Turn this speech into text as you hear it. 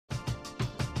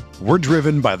We're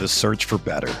driven by the search for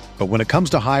better. But when it comes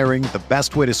to hiring, the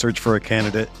best way to search for a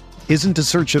candidate isn't to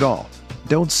search at all.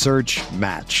 Don't search,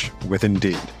 match with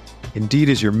Indeed. Indeed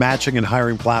is your matching and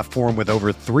hiring platform with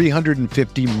over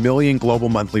 350 million global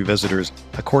monthly visitors,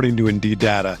 according to Indeed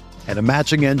data, and a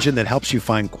matching engine that helps you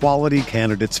find quality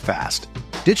candidates fast.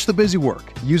 Ditch the busy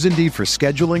work. Use Indeed for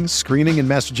scheduling, screening, and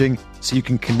messaging so you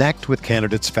can connect with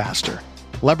candidates faster.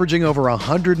 Leveraging over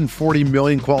 140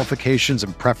 million qualifications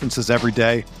and preferences every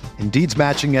day, Indeed's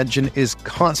matching engine is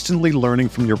constantly learning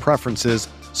from your preferences,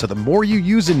 so the more you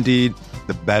use Indeed,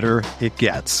 the better it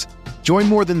gets. Join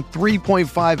more than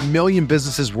 3.5 million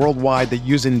businesses worldwide that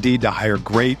use Indeed to hire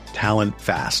great talent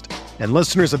fast. And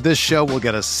listeners of this show will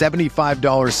get a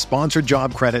 $75 sponsored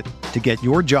job credit to get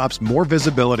your jobs more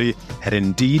visibility at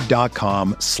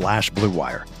Indeed.com/Blue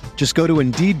Wire. Just go to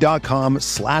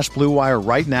Indeed.com/Blue Wire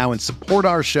right now and support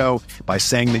our show by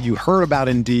saying that you heard about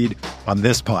Indeed on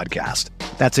this podcast.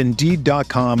 That's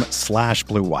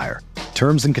Indeed.com/Blue Wire.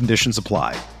 Terms and conditions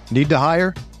apply. Need to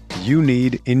hire? You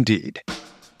need Indeed.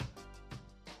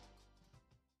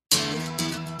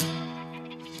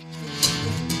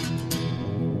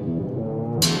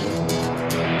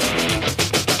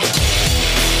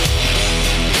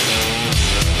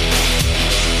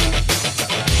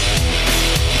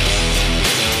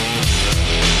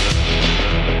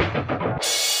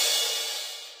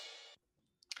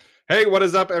 Hey, what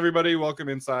is up, everybody? Welcome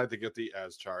inside the Guilty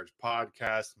as Charged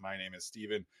podcast. My name is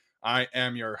Steven. I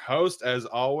am your host, as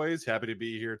always. Happy to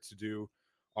be here to do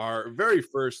our very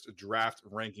first draft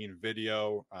ranking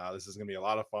video. This is going to be a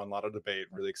lot of fun, a lot of debate.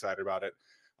 Really excited about it.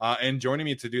 And joining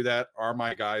me to do that are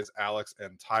my guys, Alex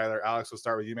and Tyler. Alex, we'll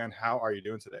start with you, man. How are you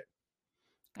doing today?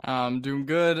 I'm doing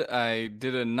good. I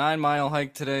did a 9-mile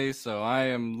hike today, so I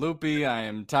am loopy, I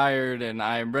am tired, and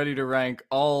I am ready to rank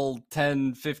all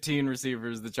 10, 15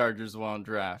 receivers the Chargers won't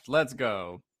draft. Let's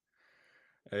go.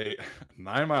 A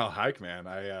 9-mile hike, man.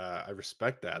 I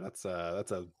respect that. That's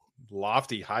a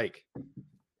lofty hike.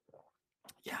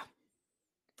 Yeah.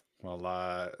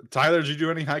 Well, Tyler, did you do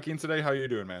any hiking today? How are you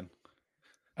doing, man?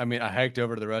 I mean, I hiked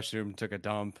over to the restroom, took a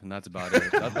dump, and that's about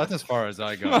it. That's as far as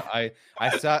I go. I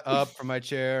sat up from my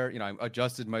chair. I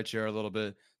adjusted my chair a little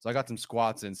bit. So I got some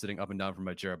squats in sitting up and down from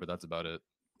my chair, but that's about it.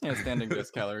 Yeah, standing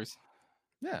disc calories.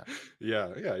 Yeah,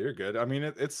 you're good. I mean,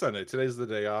 it's Sunday. Today's the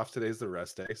day off. Today's the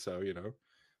rest day. So,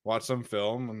 watch some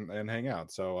film and hang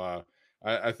out. So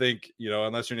I think,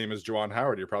 unless your name is Juwan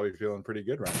Howard, you're probably feeling pretty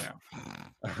good right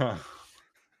now.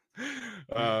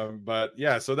 But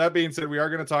yeah, so that being said, we are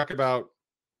going to talk about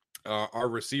our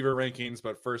receiver rankings,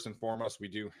 but first and foremost, we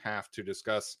do have to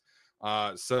discuss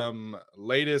some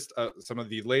of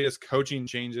the latest coaching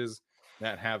changes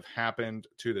that have happened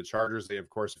to the Chargers. They, of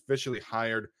course, officially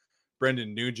hired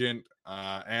Brendan Nugent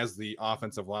as the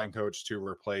offensive line coach to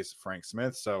replace Frank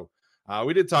Smith. So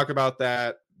we did talk about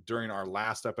that during our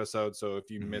last episode. So if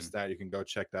you missed that, you can go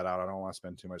check that out. I don't want to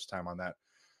spend too much time on that.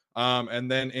 And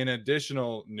then in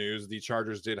additional news, the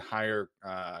Chargers did hire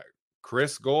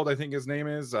Chris Gold, I think his name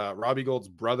is, Robbie Gold's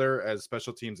brother, as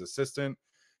special teams assistant.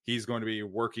 He's going to be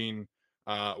working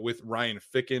with Ryan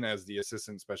Ficken as the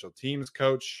assistant special teams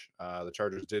coach. The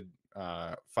Chargers did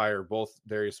fire both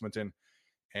Darius Swinton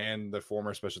and the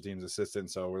former special teams assistant.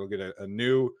 So we'll get a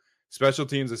new special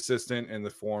teams assistant in the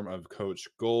form of Coach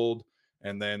Gold.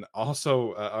 And then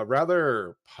also a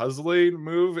rather puzzling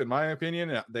move, in my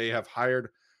opinion. They have hired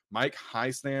Mike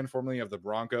Highstand, formerly of the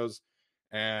Broncos,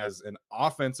 as an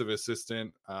offensive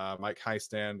assistant. Mike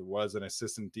Highstand was an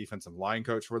assistant defensive line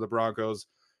coach for the Broncos,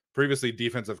 previously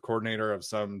defensive coordinator of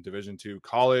some Division II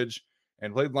college,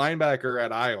 and played linebacker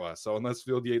at Iowa. So unless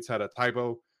Field Yates had a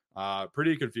typo,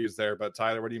 pretty confused there. But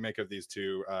Tyler, what do you make of these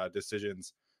two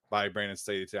decisions by Brandon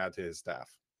Staley to add to his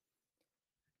staff?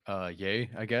 Yay,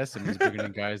 I guess. And he's bringing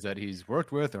in guys that he's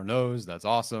worked with or knows. That's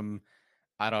awesome.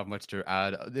 I don't have much to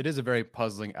add. It is a very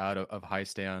puzzling add of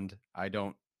Highstand. I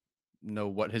don't know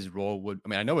what his role would. I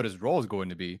mean, I know what his role is going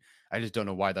to be. I just don't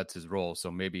know why that's his role.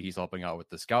 So maybe he's helping out with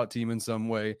the scout team in some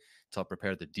way to help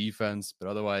prepare the defense. But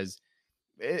otherwise,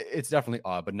 it's definitely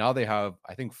odd. But now they have,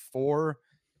 I think, 4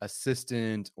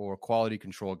 assistant or quality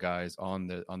control guys on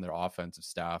their offensive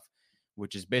staff,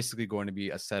 which is basically going to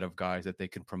be a set of guys that they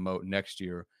can promote next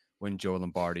year when Joe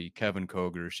Lombardi, Kevin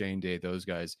Koger, Shane Day, those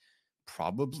guys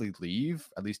probably leave.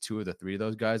 At least 2 of the 3 of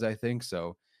those guys, I think.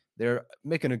 So they're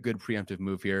making a good preemptive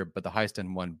move here, but the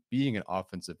Highstand one being an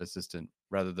offensive assistant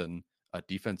rather than a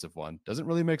defensive one doesn't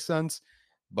really make sense.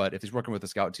 But if he's working with the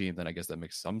scout team, then I guess that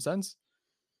makes some sense.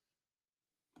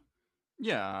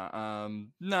 Yeah,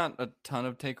 not a ton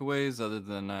of takeaways other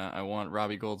than I want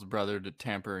Robbie Gold's brother to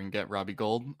tamper and get Robbie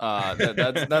Gold.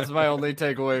 That's my only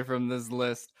takeaway from this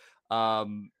list.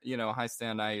 High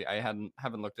stand, I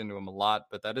haven't looked into him a lot,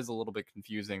 but that is a little bit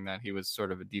confusing that he was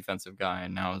sort of a defensive guy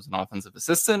and now is an offensive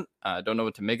assistant. I don't know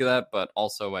what to make of that, but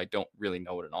also I don't really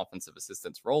know what an offensive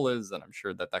assistant's role is, and I'm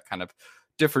sure that kind of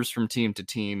differs from team to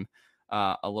team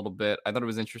a little bit. I thought it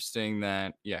was interesting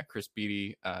that, Chris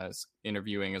Beatty is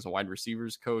interviewing as a wide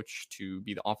receivers coach to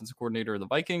be the offensive coordinator of the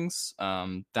Vikings.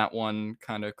 That one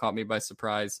kind of caught me by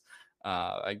surprise.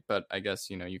 But I guess,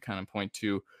 you kind of point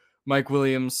to Mike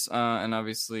Williams and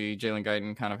obviously Jalen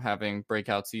Guyton kind of having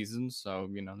breakout seasons. So,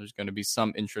 there's going to be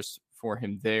some interest for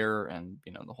him there. And,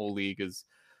 the whole league is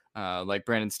like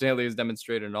Brandon Staley has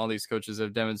demonstrated and all these coaches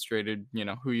have demonstrated,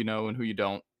 who you know and who you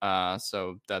don't.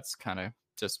 So that's kind of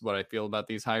just what I feel about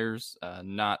these hires.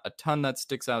 Not a ton that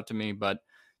sticks out to me, but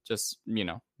just,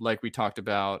 like we talked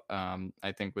about,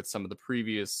 I think with some of the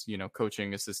previous,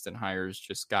 coaching assistant hires,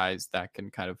 just guys that can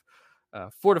kind of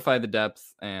fortify the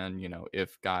depth. And,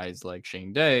 if guys like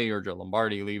Shane Day or Joe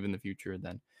Lombardi leave in the future,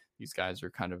 then these guys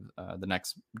are kind of the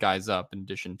next guys up, in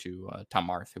addition to Tom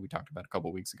Arth, who we talked about a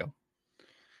couple of weeks ago.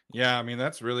 Yeah, I mean,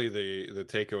 that's really the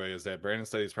takeaway, is that Brandon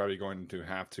Staley is probably going to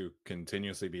have to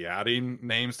continuously be adding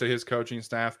names to his coaching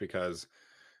staff because,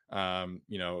 in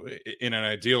an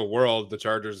ideal world, the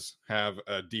Chargers have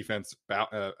a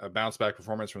bounce back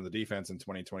performance from the defense in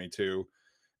 2022.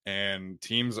 And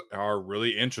teams are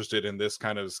really interested in this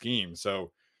kind of scheme.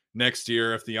 So next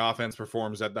year, if the offense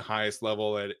performs at the highest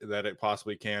level that it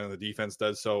possibly can, and the defense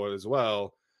does so as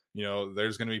well,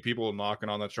 there's going to be people knocking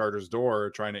on the Chargers'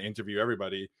 door trying to interview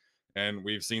everybody. And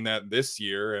we've seen that this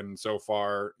year. And so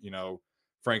far,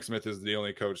 Frank Smith is the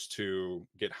only coach to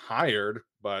get hired.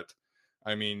 But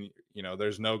I mean,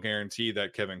 there's no guarantee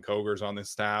that Kevin Koger's on this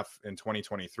staff in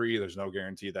 2023. There's no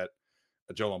guarantee that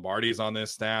Joe Lombardi is on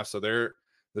this staff. So the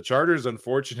Chargers,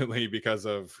 unfortunately, because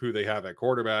of who they have at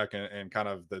quarterback and kind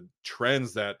of the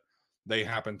trends that they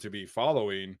happen to be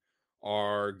following,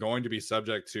 are going to be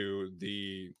subject to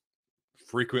the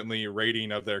frequently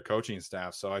rating of their coaching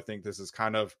staff. So I think this is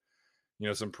kind of,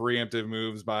 some preemptive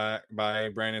moves by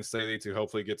Brandon Staley to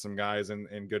hopefully get some guys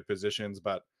in good positions.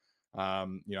 But, I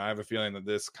have a feeling that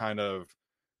this kind of,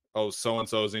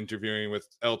 so-and-so is interviewing with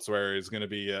elsewhere is going to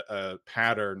be a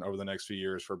pattern over the next few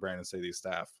years for Brandon Staley's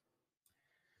staff.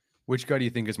 Which guy do you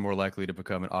think is more likely to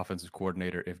become an offensive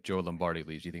coordinator if Joe Lombardi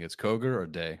leaves? Do you think it's Koger or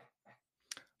Day?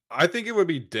 I think it would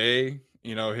be Day.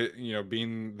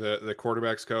 Being the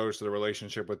quarterback's coach, the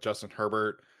relationship with Justin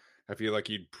Herbert, I feel like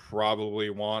he'd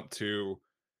probably want to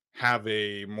have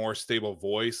a more stable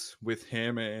voice with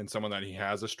him and someone that he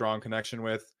has a strong connection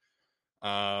with.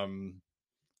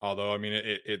 Although, I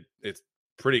mean, it's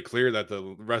pretty clear that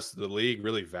the rest of the league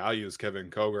really values Kevin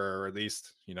Koger, or at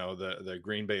least, the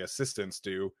Green Bay assistants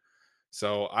do.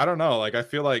 So I don't know. Like, I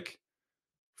feel like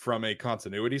from a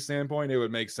continuity standpoint, it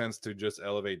would make sense to just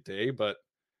elevate Day. But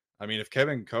I mean, if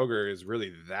Kevin Koger is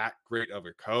really that great of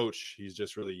a coach, he's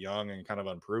just really young and kind of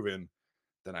unproven,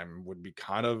 then I would be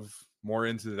kind of more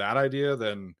into that idea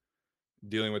than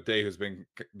dealing with Day, who's been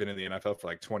in the NFL for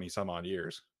like 20 some odd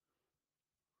years.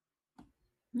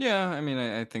 Yeah, I mean,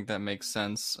 I think that makes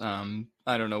sense. I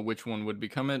don't know which one would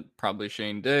become it. Probably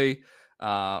Shane Day.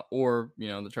 Or,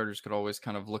 the Chargers could always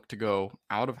kind of look to go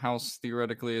out of house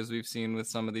theoretically, as we've seen with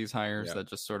some of these hires that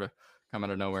just sort of come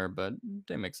out of nowhere, but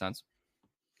they make sense.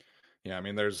 Yeah, I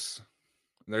mean, there's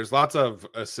lots of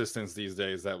assistants these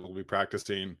days that will be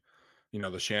practicing,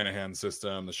 the Shanahan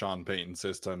system, the Sean Payton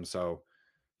system. So,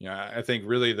 I think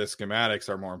really the schematics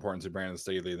are more important to Brandon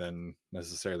Staley than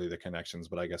necessarily the connections,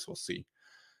 but I guess we'll see.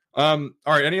 All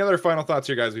right, any other final thoughts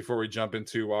here, guys, before we jump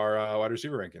into our wide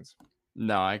receiver rankings?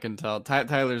 No, I can tell.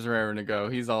 Tyler's raring to go.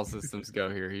 He's all systems go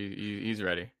here. He's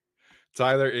ready.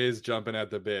 Tyler is jumping at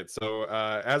the bit. So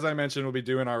as I mentioned, we'll be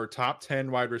doing our top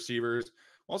 10 wide receivers.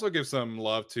 We'll also give some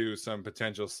love to some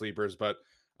potential sleepers, but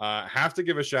have to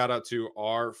give a shout out to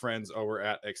our friends over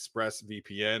at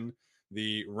ExpressVPN.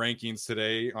 The rankings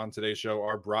today on today's show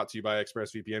are brought to you by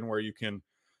ExpressVPN, where you can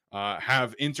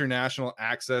have international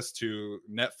access to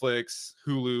Netflix,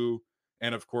 Hulu,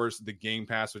 and of course the Game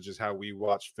Pass, which is how we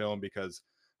watch film, because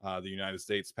the United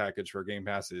States package for Game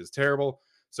Pass is terrible.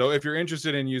 So if you're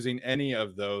interested in using any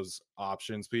of those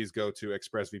options, please go to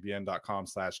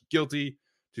expressvpn.com/guilty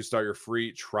to start your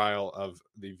free trial of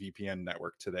the VPN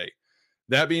network today.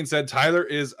 That being said, Tyler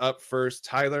is up first.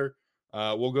 Tyler,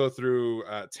 we'll go through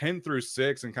 10 through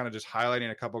 6 and kind of just highlighting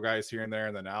a couple guys here and there,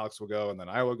 and then Alex will go, and then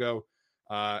I will go.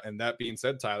 And that being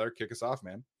said, Tyler, kick us off,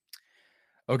 man.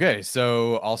 Okay,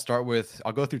 so I'll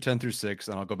go through 10 through 6,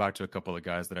 and I'll go back to a couple of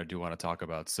guys that I do want to talk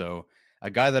about. So a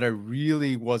guy that I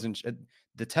really wasn't,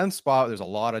 the 10th spot, there's a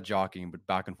lot of jockeying, but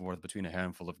back and forth between a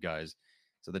handful of guys.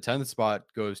 So the 10th spot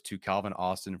goes to Calvin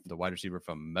Austin, the wide receiver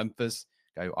from Memphis,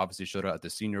 guy who obviously showed up at the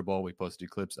Senior Bowl. We posted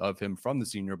clips of him from the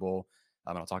Senior Bowl.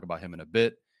 I'll talk about him in a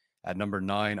bit. At number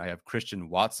 9, I have Christian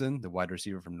Watson, the wide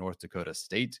receiver from North Dakota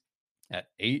State. At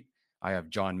 8, I have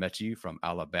John Mechie from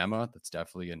Alabama. That's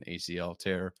definitely an ACL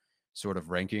tear sort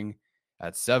of ranking.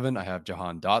 At 7, I have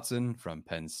Jahan Dotson from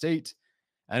Penn State.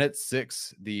 And at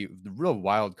 6, the real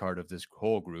wild card of this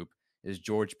whole group is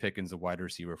George Pickens, the wide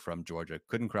receiver from Georgia.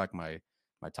 Couldn't crack my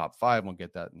top 5. We'll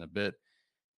get that in a bit.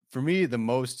 For me, the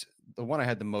one I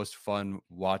had the most fun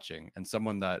watching, and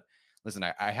someone that, listen,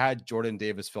 I had Jordan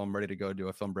Davis film ready to go do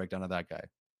a film breakdown of that guy.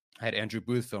 I had Andrew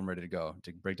Booth film ready to go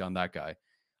to break down that guy.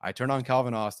 I turned on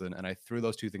Calvin Austin and I threw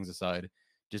those two things aside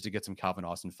just to get some Calvin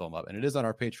Austin film up. And it is on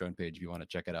our Patreon page if you want to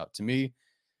check it out. To me,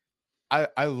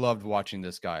 I loved watching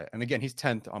this guy. And again, he's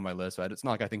 10th on my list. Right? It's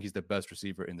not like I think he's the best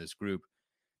receiver in this group.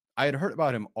 I had heard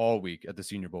about him all week at the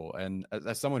Senior Bowl. And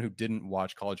as someone who didn't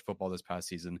watch college football this past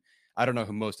season, I don't know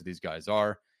who most of these guys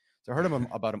are. So I heard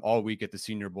about him all week at the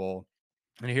Senior Bowl.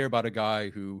 And I hear about a guy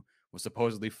who was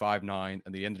supposedly 5'9",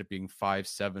 and they ended up being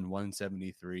 5'7",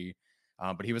 173.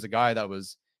 But he was a guy that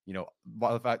was,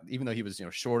 the fact, even though he was,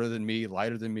 shorter than me,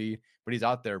 lighter than me, but he's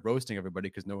out there roasting everybody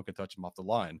because no one can touch him off the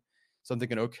line. So I'm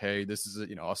thinking, okay, this is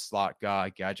a slot guy,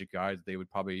 gadget guy that they would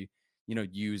probably,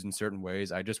 use in certain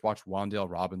ways. I just watched Wan'Dale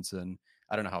Robinson.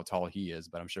 I don't know how tall he is,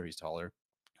 but I'm sure he's taller.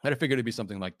 I figured it'd be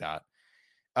something like that.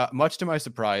 Much to my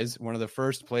surprise, one of the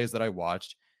first plays that I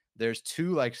watched, there's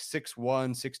two 6'1",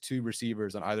 6'2"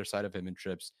 receivers on either side of him in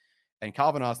trips. And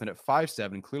Calvin Austin at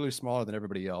 5'7", clearly smaller than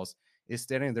everybody else, is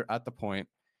standing there at the point,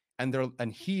 and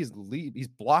he's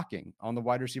blocking on the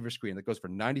wide receiver screen that goes for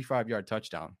 95-yard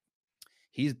touchdown.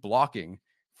 He's blocking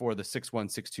for the 6'1",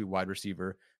 6'2" wide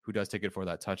receiver who does take it for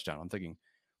that touchdown. I'm thinking,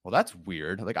 well, that's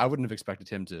weird. I wouldn't have expected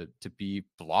him to be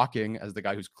blocking as the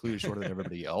guy who's clearly shorter than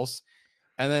everybody else.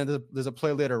 And then there's a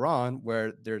play later on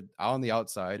where they're out on the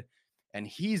outside and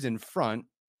he's in front.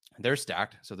 They're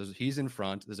stacked. So he's in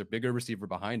front. There's a bigger receiver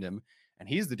behind him. And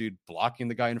he's the dude blocking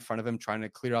the guy in front of him, trying to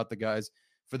clear out the guys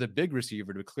for the big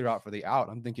receiver to clear out for the out.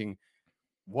 I'm thinking,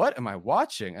 what am I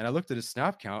watching? And I looked at his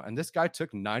snap count, and this guy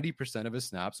took 90% of his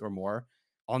snaps or more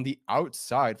on the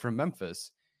outside for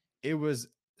Memphis. It was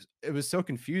so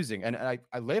confusing. And I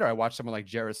later I watched someone like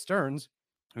Jarrett Stearns,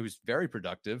 who's very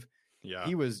productive. Yeah.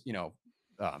 He was,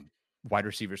 wide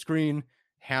receiver screen,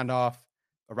 handoff,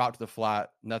 a route to the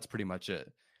flat, and that's pretty much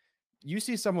it. You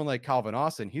see someone like Calvin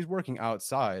Austin, he's working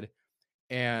outside,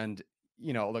 and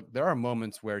look, there are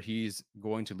moments where he's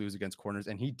going to lose against corners,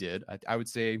 and he did. I would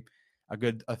say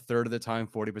a third of the time,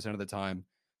 40% of the time.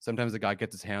 Sometimes the guy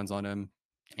gets his hands on him,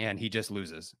 and he just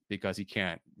loses because he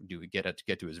can't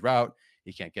get to his route.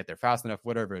 He can't get there fast enough,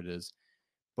 whatever it is.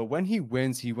 But when he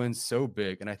wins so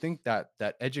big. And I think that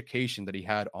education that he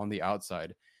had on the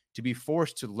outside, to be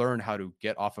forced to learn how to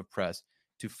get off of press,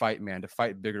 to fight man, to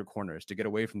fight bigger corners, to get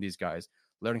away from these guys,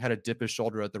 learning how to dip his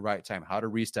shoulder at the right time, how to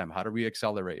re-stem, how to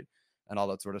re-accelerate, and all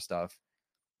that sort of stuff.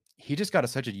 He just got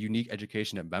such a unique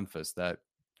education at Memphis that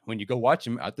when you go watch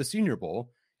him at the Senior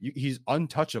Bowl, he's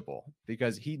untouchable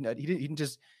because he didn't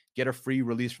just get a free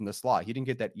release from the slot. He didn't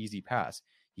get that easy pass.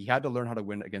 He had to learn how to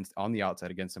win on the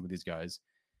outside against some of these guys.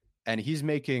 And he's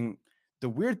making, the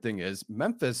weird thing is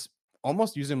Memphis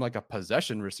almost use him like a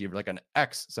possession receiver, like an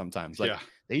X sometimes.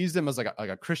 They use him as like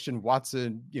a Christian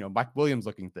Watson, Mike Williams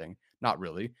looking thing. Not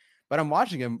really, but I'm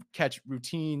watching him catch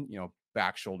routine,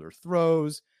 back shoulder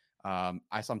throws.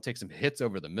 I saw him take some hits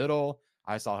over the middle.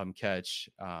 I saw him catch,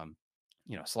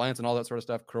 slants and all that sort of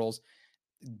stuff, curls,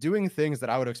 doing things that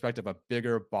I would expect of a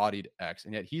bigger bodied X.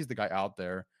 And yet he's the guy out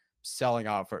there selling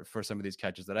out for some of these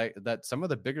catches that some of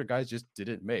the bigger guys just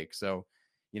didn't make. So,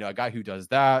 a guy who does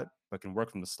that, but can work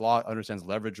from the slot, understands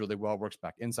leverage really well, works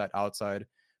back inside, outside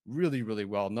really, really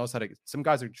well, knows how to, some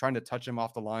guys are trying to touch him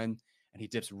off the line and he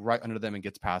dips right under them and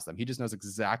gets past them. He just knows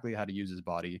exactly how to use his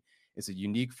body. It's a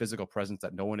unique physical presence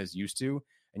that no one is used to.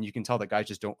 And you can tell that guys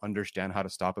just don't understand how to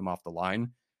stop him off the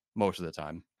line most of the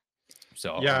time.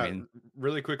 So, yeah,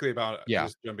 really quickly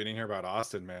just jumping in here about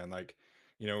Austin, man,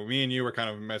 me and you were kind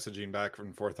of messaging back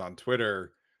and forth on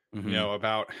Twitter,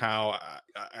 about how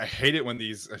I hate it when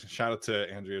these, shout out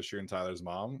to Andrea Shue and Tyler's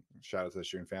mom, shout out to the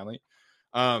Shue family.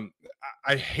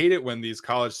 I hate it when these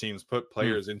college teams put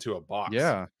players into a box.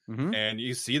 Yeah. And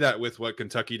you see that with what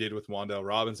Kentucky did with Wan'Dale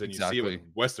Robinson. Exactly. You see what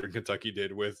Western Kentucky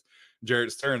did with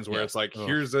Jarrett Stearns, where it's like,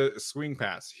 here's a swing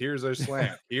pass, here's a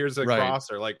slant, here's a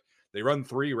crosser. Like they run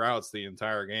 3 routes the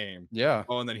entire game. Yeah.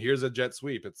 Oh, and then here's a jet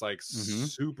sweep. It's like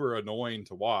super annoying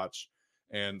to watch.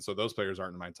 And so those players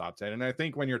aren't in my top 10. And I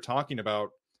think when you're talking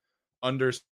about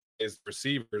undersized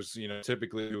receivers,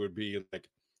 typically it would be like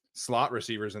slot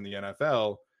receivers in the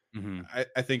NFL. Mm-hmm.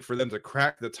 I think for them to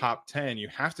crack the top 10, you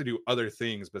have to do other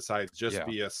things besides just Yeah.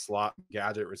 be a slot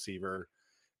gadget receiver.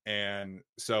 And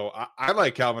so I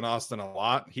like Calvin Austin a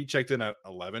lot. He checked in at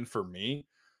 11 for me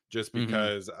just Mm-hmm.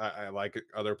 because I like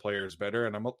other players better.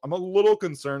 And I'm a little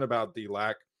concerned about the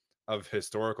lack of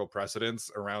historical precedence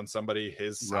around somebody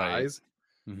his Right. size.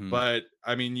 Mm-hmm. But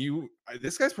I mean,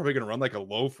 this guy's probably going to run like a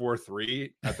low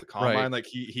 4.3 at the Right. combine. Like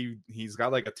he's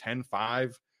got like a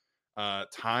 10.5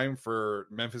 time for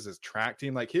Memphis's track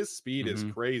team. Like his speed is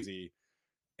Mm-hmm. crazy.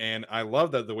 And I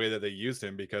love that the way that they used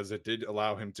him because it did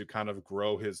allow him to kind of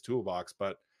grow his toolbox.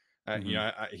 But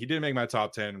Mm-hmm. he didn't make my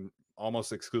top 10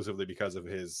 almost exclusively because of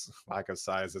his lack of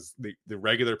size. As the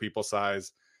regular people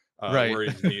size Right.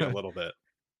 worries me a little bit.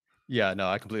 Yeah, no,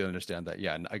 I completely understand that.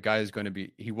 Yeah, a guy is going to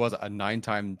be, he was a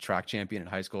 9-time track champion in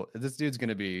high school. This dude's going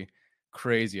to be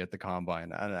crazy at the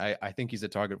combine. And I think he's a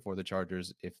target for the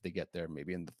Chargers if they get there,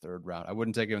 maybe in the 3rd round. I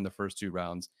wouldn't take him in the first 2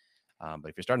 rounds. But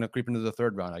if you're starting to creep into the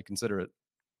 3rd round, I consider it.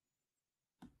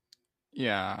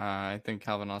 Yeah, I think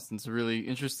Calvin Austin's a really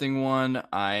interesting one.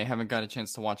 I haven't got a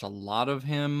chance to watch a lot of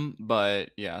him,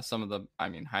 but yeah, some of the,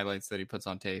 highlights that he puts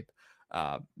on tape.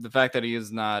 The fact that he is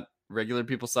not regular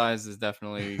people size is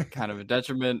definitely kind of a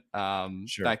detriment.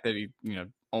 Sure. Fact that he,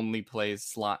 only plays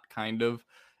slot kind of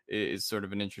is sort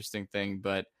of an interesting thing,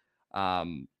 but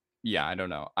yeah, I don't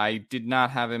know. I did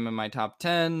not have him in my top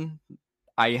 10.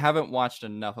 I haven't watched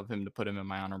enough of him to put him in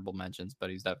my honorable mentions, but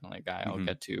he's definitely a guy I'll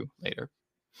get to later.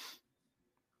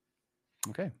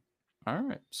 Okay. All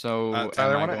right. So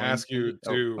Tyler, I want to ask you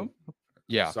too.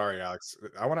 Yeah. Sorry, Alex.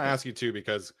 I want to ask you too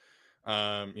because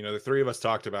the three of us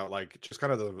talked about like just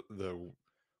kind of the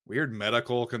weird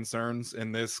medical concerns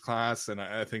in this class, and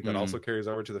I think that also carries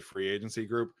over to the free agency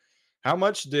group. How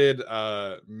much did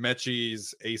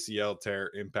Mechie's ACL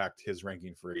tear impact his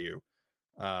ranking for you?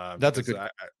 That's a good.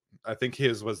 I think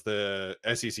his was the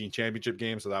SEC championship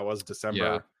game, so that was December.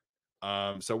 Yeah.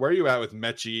 So where are you at with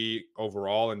Mechie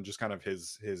overall, and just kind of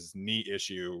his knee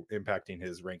issue impacting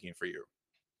his ranking for you?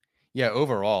 Yeah,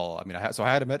 overall, I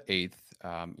had him at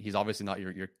 8th. He's obviously not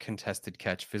your contested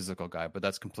catch physical guy, but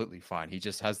that's completely fine. He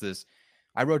just has this.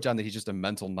 I wrote down that he's just a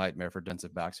mental nightmare for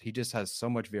defensive backs. He just has so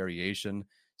much variation,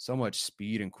 so much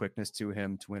speed and quickness to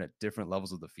him to win at different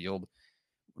levels of the field.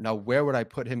 Now, where would I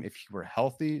put him if he were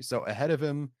healthy? So ahead of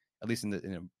him, at least in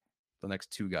the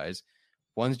next 2 guys,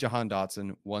 one's Jahan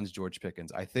Dotson, one's George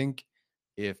Pickens. I think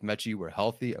if Mechie were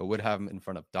healthy, I would have him in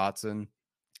front of Dotson.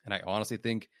 And I honestly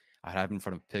think I'd have him in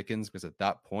front of Pickens because at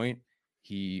that point,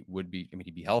 he would be,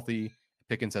 he'd be healthy.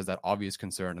 Pickens has that obvious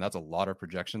concern, and that's a lot of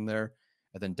projection there.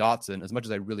 And then Dotson, as much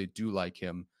as I really do like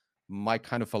him, my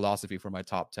kind of philosophy for my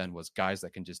top 10 was guys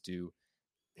that can just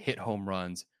hit home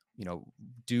runs,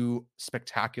 do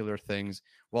spectacular things.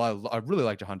 Well, I really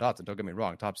like Jahan Dotson, don't get me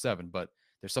wrong, top 7, but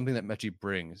there's something that Mechie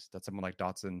brings that someone like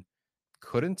Dotson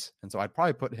couldn't. And so I'd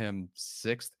probably put him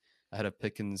 6th ahead of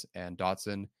Pickens and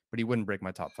Dotson, but he wouldn't break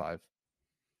my top 5.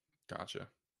 Gotcha.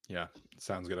 Yeah,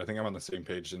 sounds good. I think I'm on the same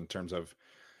page in terms of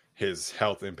his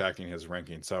health impacting his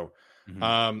ranking. So,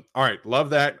 all right. Love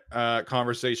that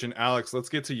conversation. Alex, let's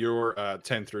get to your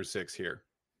 10 through 6 here.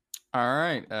 All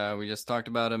right. We just talked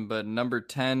about him, but number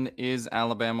 10 is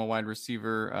Alabama wide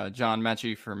receiver John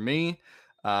Mechie for me.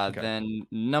 Okay. Then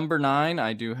number 9,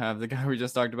 I do have the guy we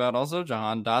just talked about also,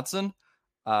 Jahan Dotson.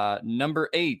 Number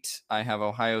 8, I have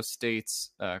Ohio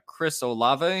State's Chris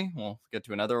Olave. We'll get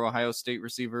to another Ohio State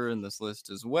receiver in this list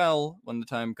as well when the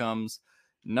time comes.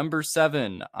 Number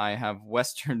 7, I have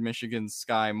Western Michigan's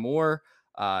Sky Moore.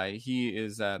 He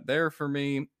is there for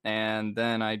me. And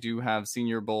then I do have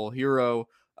Senior Bowl hero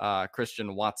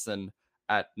Christian Watson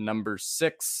at number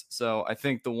 6. So I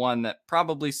think the one that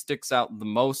probably sticks out the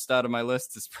most out of my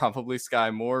list is probably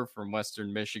Sky Moore from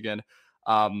Western Michigan.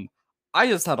 I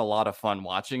just had a lot of fun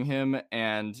watching him,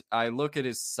 and I look at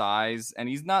his size, and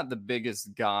he's not the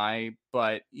biggest guy,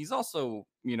 but he's also,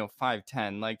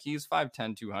 5'10", like he's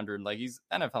 5'10", 200, like he's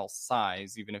NFL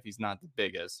size, even if he's not the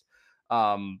biggest.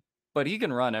 But he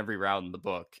can run every route in the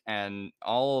book, and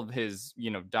all of his,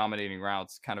 dominating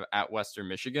routes kind of at Western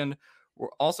Michigan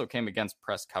also came against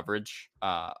press coverage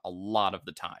a lot of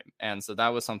the time. And so that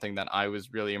was something that I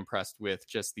was really impressed with,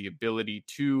 just the ability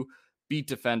to beat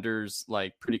defenders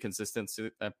like pretty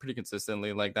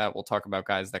consistently like that. We'll talk about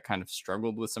guys that kind of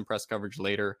struggled with some press coverage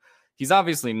later. He's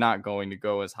obviously not going to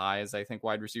go as high as I think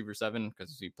wide receiver 7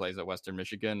 because he plays at Western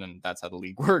Michigan and that's how the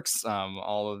league works.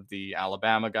 All of the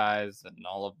Alabama guys and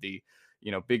all of the,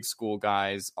 big school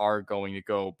guys are going to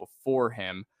go before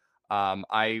him.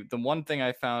 The one thing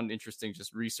I found interesting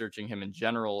just researching him in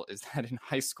general is that in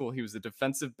high school, he was a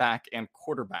defensive back and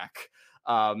quarterback.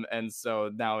 And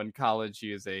so now in college,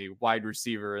 he is a wide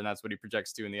receiver, and that's what he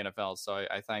projects to in the NFL. So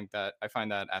I find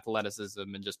that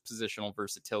athleticism and just positional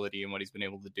versatility and what he's been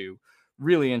able to do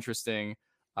really interesting.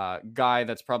 Guy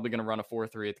that's probably going to run a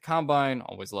 4.3 at the combine.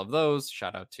 Always love those.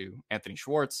 Shout out to Anthony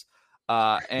Schwartz.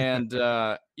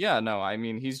 Yeah, no, I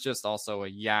mean, he's just also a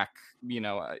yak,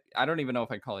 I don't even know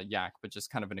if I call it yak, but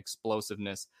just kind of an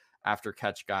explosiveness after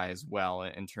catch guy as well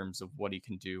in terms of what he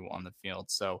can do on the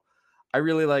field. So I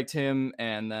really liked him.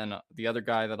 And then the other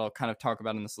guy that I'll kind of talk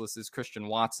about in this list is Christian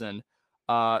Watson.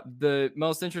 The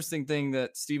most interesting thing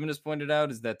that Steven has pointed out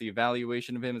is that the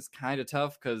evaluation of him is kind of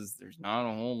tough because there's not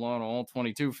a whole lot of all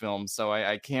 22 films. So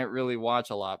I can't really watch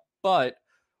a lot, but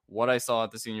what I saw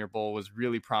at the Senior Bowl was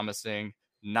really promising.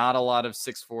 Not a lot of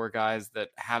 6'4" guys that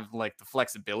have like the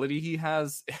flexibility he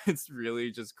has. It's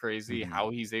really just crazy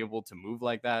how he's able to move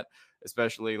like that,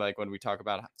 especially like when we talk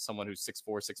about someone who's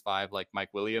 6'4", 6'5", like Mike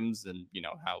Williams, and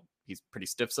how he's pretty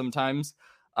stiff sometimes.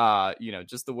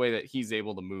 Just the way that he's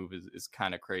able to move is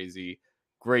kind of crazy.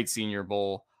 Great Senior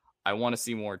Bowl. I want to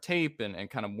see more tape and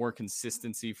kind of more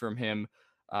consistency from him.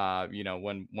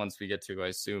 Once we get to, I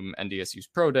assume, NDSU's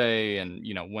Pro Day, and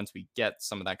once we get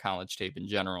some of that college tape in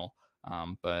general.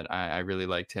 But I really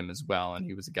liked him as well, and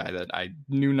he was a guy that I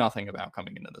knew nothing about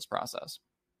coming into this process.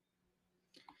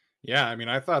 Yeah, I mean,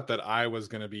 I thought that I was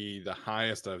going to be the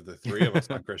highest of the three of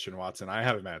us on Christian Watson. I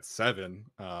have him at 7,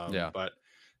 but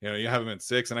you have him at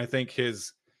 6, and I think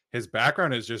his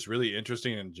background is just really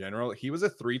interesting in general. He was a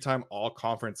 3-time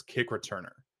All-Conference kick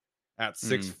returner at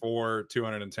 6'4",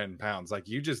 210 pounds. Like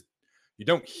you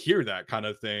don't hear that kind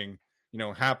of thing,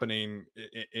 happening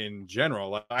in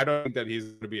general. Like, I don't think that he's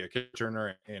going to be a kick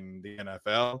returner in the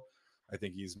NFL. I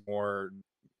think he's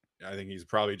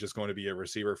probably just going to be a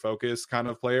receiver focused kind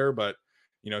of player, but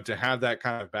to have that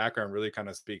kind of background really kind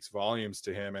of speaks volumes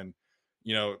to him. And,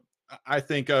 I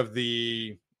think of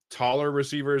the taller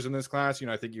receivers in this class,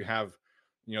 I think you have,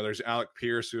 there's Alec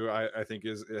Pierce, who I think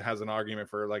has an argument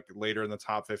for like later in the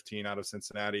top 15 out of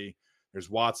Cincinnati. There's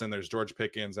Watson, there's George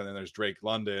Pickens, and then there's Drake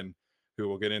London, who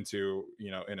we'll get into,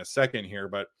 in a second here.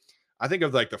 But I think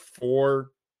of like the 4,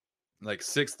 like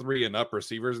 6'3" and up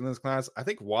receivers in this class, I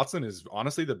think Watson is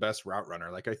honestly the best route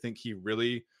runner. Like, I think he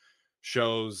really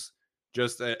shows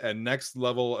just a next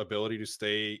level ability to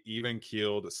stay even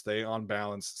keeled, stay on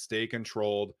balance, stay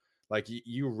controlled. Like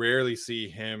you rarely see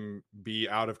him be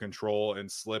out of control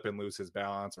and slip and lose his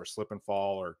balance, or slip and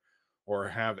fall, or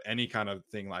have any kind of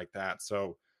thing like that.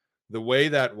 So the way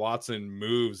that Watson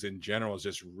moves in general is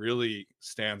just really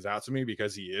stands out to me,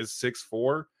 because he is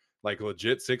 6'4", like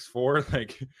legit 6'4".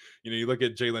 Like, you look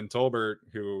at Jalen Tolbert,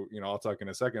 who, I'll talk in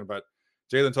a second, but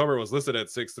Jalen Tolbert was listed at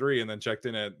 6'3" and then checked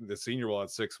in at the Senior Bowl at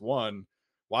 6'1".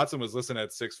 Watson was listed at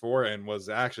 6'4" and was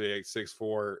actually at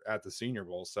 6'4" at the Senior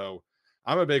Bowl. So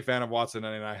I'm a big fan of Watson,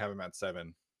 and I have him at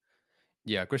 7.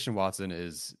 Yeah, Christian Watson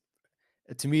is,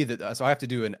 to me, so I have to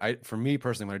do for me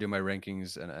personally, when I do my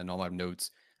rankings and all my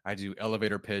notes, I do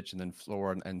elevator pitch and then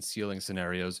floor and ceiling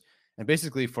scenarios. And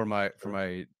basically for my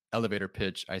elevator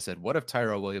pitch, I said, what if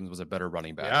Tyrell Williams was a better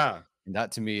running back? Yeah. And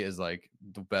that to me is like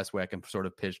the best way I can sort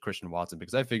of pitch Christian Watson,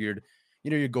 because I figured,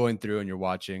 you're going through and you're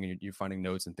watching and you're finding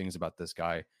notes and things about this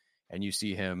guy, and you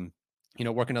see him,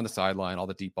 working on the sideline, all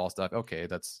the deep ball stuff. Okay,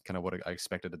 that's kind of what I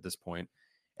expected at this point.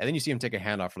 And then you see him take a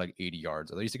handoff for like 80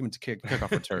 yards. Or you see him to kick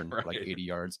off return right. for like 80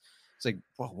 yards. It's like,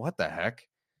 well, what the heck?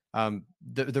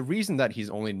 The reason that he's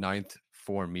only 9th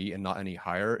for me and not any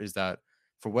higher is that,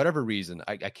 for whatever reason,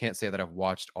 I can't say that I've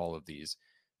watched all of these,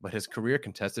 but his career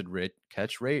contested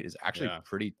catch rate is actually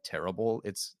pretty terrible.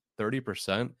 It's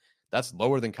 30%. That's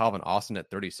lower than Calvin Austin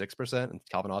at 36%. And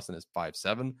Calvin Austin is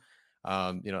 5'7".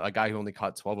 A guy who only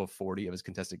caught 12 of 40 of his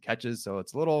contested catches. So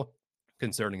it's a little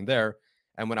concerning there.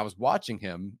 And when I was watching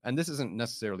him, and this isn't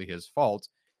necessarily his fault,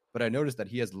 but I noticed that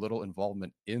he has little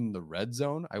involvement in the red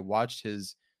zone. I watched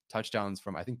his touchdowns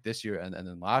from, I think, this year and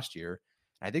then last year.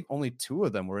 I think only 2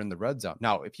 of them were in the red zone.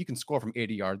 Now, if he can score from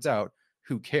 80 yards out,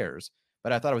 who cares?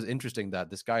 But I thought it was interesting that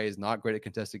this guy is not great at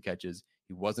contested catches.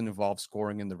 He wasn't involved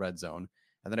scoring in the red zone.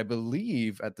 And then I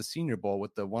believe at the Senior Bowl,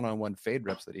 with the one-on-one fade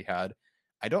reps that he had,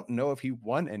 I don't know if he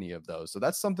won any of those. So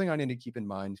that's something I need to keep in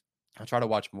mind. I'll try to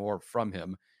watch more from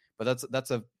him, but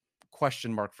that's a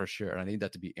question mark for sure. And I need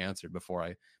that to be answered before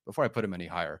I put him any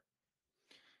higher.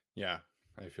 Yeah,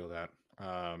 I feel that.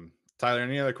 Tyler,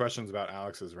 any other questions about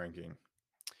Alex's ranking?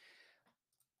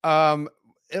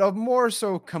 It'll more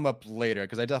so come up later,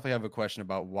 because I definitely have a question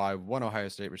about why one Ohio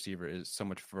State receiver is so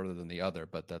much further than the other,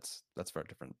 but that's for a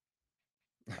different.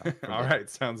 All right,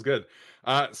 sounds good.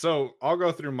 So I'll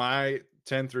go through my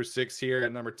 10 through 6 here.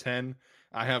 At number 10,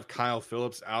 I have Kyle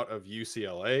Phillips out of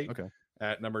UCLA. Okay.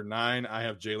 At number 9, I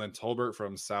have Jalen Tolbert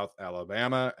from South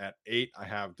Alabama. At 8, I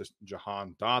have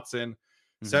Jahan Dotson.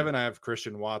 7, I have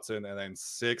Christian Watson. And then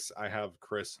 6, I have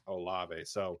Chris Olave.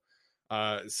 So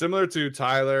similar to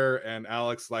Tyler and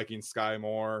Alex liking Sky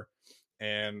Moore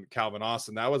and Calvin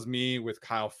Austin, that was me with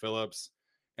Kyle Phillips.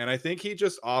 And I think he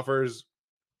just offers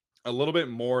a little bit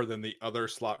more than the other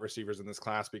slot receivers in this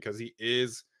class because he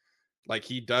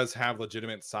does have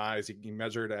legitimate size. He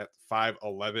measured at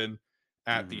 5'11"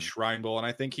 at the Shrine Bowl. And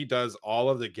I think he does all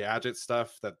of the gadget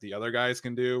stuff that the other guys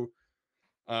can do.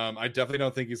 I definitely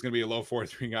don't think he's going to be a low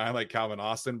 4.3 guy like Calvin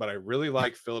Austin, but I really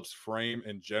like Phillips' frame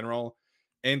in general.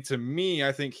 And to me,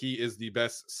 I think he is the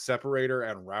best separator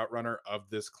and route runner of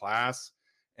this class.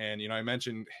 And, I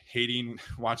mentioned hating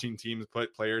watching teams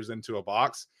put players into a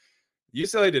box.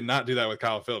 UCLA did not do that with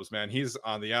Kyle Phillips, man. He's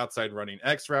on the outside running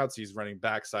X routes. He's running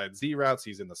backside Z routes.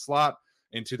 He's in the slot.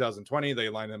 In 2020, they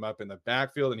lined him up in the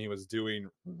backfield, and he was doing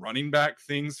running back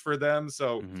things for them.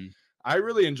 So I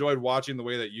really enjoyed watching the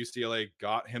way that UCLA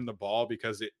got him the ball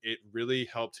because it really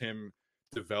helped him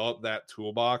develop that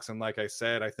toolbox. And like I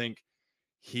said, I think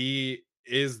he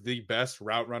is the best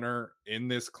route runner in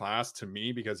this class to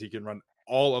me because he can run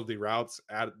all of the routes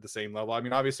at the same level. I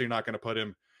mean, obviously, you're not going to put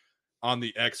him on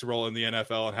the X roll in the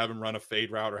NFL and have him run a fade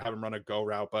route or have him run a go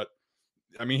route. But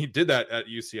I mean, he did that at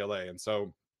UCLA. And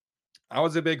so I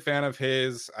was a big fan of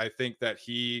his. I think that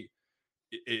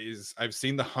I've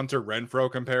seen the Hunter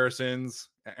Renfrow comparisons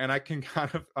and I can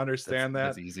kind of understand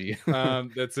that's easy.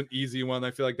 That's an easy one.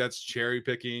 I feel like that's cherry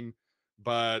picking,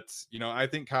 but I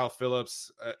think Kyle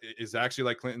Phillips is actually,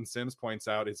 like Clinton Sims points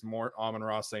out, it's more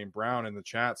Amon-Ra St. Brown in the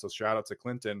chat. So shout out to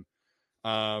Clinton.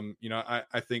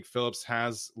 I think Phillips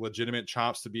has legitimate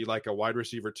chops to be like a wide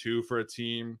receiver 2 for a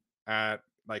team at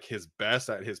like his best,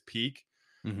 at his peak.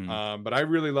 But I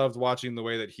really loved watching the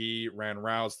way that he ran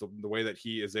routes, the way that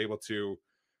he is able to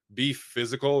be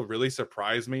physical really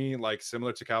surprised me. Like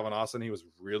similar to Calvin Austin, he was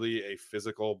really a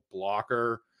physical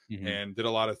blocker and did a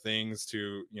lot of things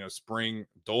to, spring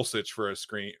Dulcich for a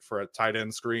screen, for a tight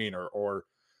end screen or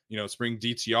spring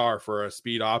DTR for a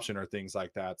speed option or things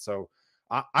like that. So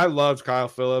I loved Kyle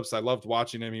Phillips. I loved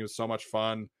watching him. He was so much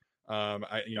fun.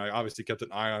 I obviously kept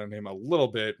an eye on him a little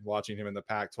bit watching him in the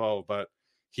Pac-12, but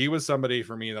he was somebody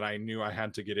for me that I knew I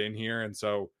had to get in here. And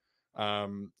so, I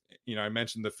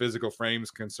mentioned the physical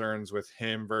frames concerns with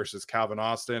him versus Calvin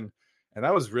Austin. And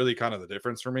that was really kind of the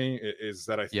difference for me is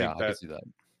that I think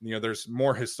there's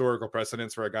more historical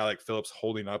precedence for a guy like Phillips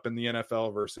holding up in the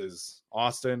NFL versus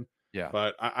Austin. Yeah.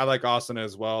 But I like Austin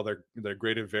as well. They're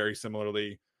graded very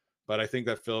similarly, but I think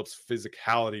that Phillips'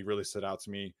 physicality really stood out to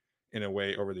me in a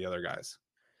way over the other guys.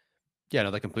 Yeah,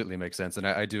 no, that completely makes sense. And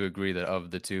I do agree that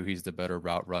of the two, he's the better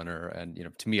route runner. And,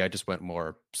 to me, I just went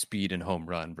more speed and home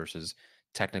run versus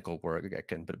technical work.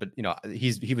 But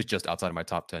he was just outside of my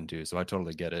top 10 too. So I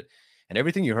totally get it. And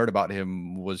everything you heard about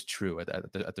him was true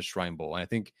at the Shrine Bowl. And I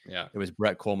think it was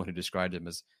Brett Coleman who described him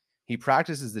as he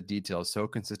practices the details so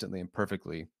consistently and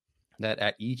perfectly that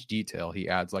at each detail, he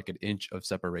adds like an inch of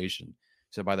separation.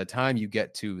 So by the time you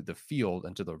get to the field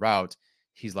and to the route,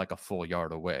 he's like a full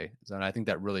yard away. And I think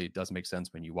that really does make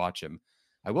sense when you watch him.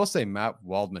 I will say Matt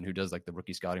Waldman, who does like the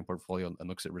rookie scouting portfolio and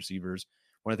looks at receivers,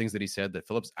 one of the things that he said that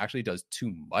Phillips actually does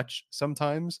too much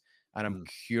sometimes. And I'm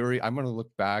curious, I'm going to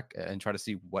look back and try to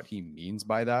see what he means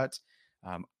by that.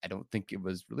 I don't think it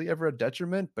was really ever a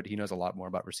detriment, but he knows a lot more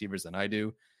about receivers than I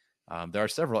do. There are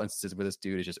several instances where this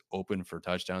dude is just open for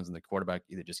touchdowns and the quarterback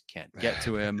either just can't get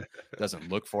to him, doesn't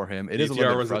look for him. It is a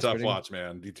little bit frustrating. A tough watch,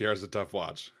 man. DTR is a tough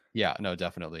watch. Yeah, no,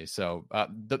 definitely. So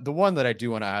the one that I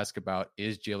do want to ask about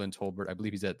is Jalen Tolbert. I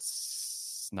believe he's at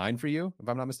 9 for you, if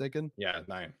I'm not mistaken. Yeah,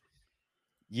 9.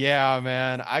 Yeah,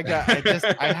 man. I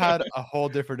had a whole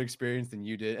different experience than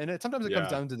you did. And sometimes it comes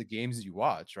down to the games you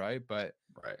watch, right? But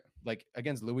like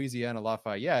against Louisiana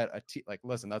Lafayette,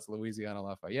 listen, that's Louisiana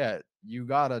Lafayette. You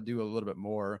got to do a little bit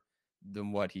more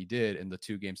than what he did in the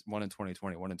two games, one in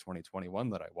 2020, one in 2021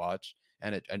 that I watched,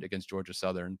 and against Georgia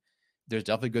Southern. There's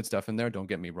definitely good stuff in there. Don't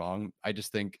get me wrong. I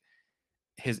just think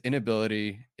his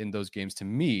inability in those games to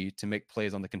me to make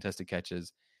plays on the contested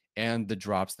catches and the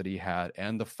drops that he had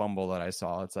and the fumble that I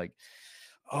saw, it's like,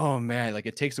 oh man, like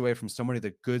it takes away from so many of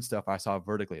the good stuff I saw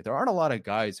vertically. There aren't a lot of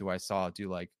guys who I saw do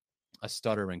like a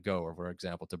stutter and go, or for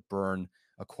example, to burn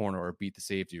a corner or beat the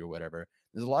safety or whatever.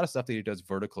 There's a lot of stuff that he does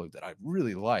vertically that I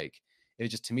really like.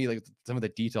 It's just, to me, like some of the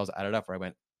details added up where I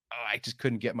went, oh, I just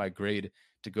couldn't get my grade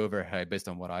to go very high based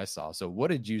on what I saw. So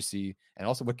what did you see? And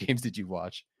also what games did you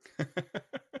watch?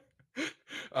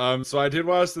 So I did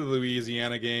watch the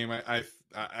Louisiana game.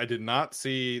 I did not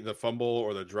see the fumble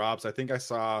or the drops. I think I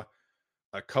saw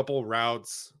a couple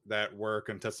routes that were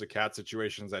contested catch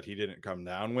situations that he didn't come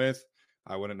down with.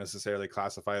 I wouldn't necessarily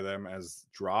classify them as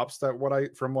drops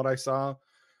from what I saw,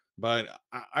 but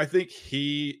I think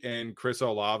he and Chris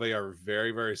Olave are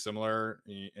very, very similar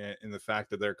in the fact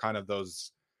that they're kind of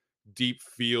those deep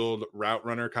field route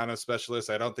runner kind of specialists.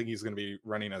 I don't think he's going to be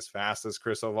running as fast as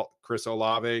Chris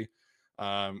Olave,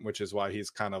 which is why he's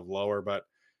kind of lower. But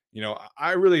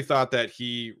I really thought that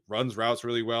he runs routes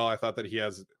really well. I thought that he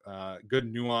has good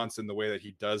nuance in the way that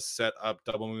he does set up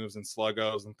double moves and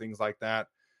sluggos and things like that.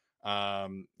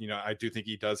 I do think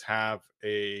he does have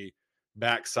a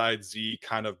backside Z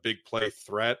kind of big play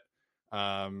threat.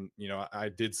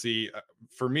 I did see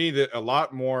for me that a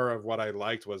lot more of what I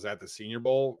liked was at the Senior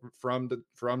Bowl from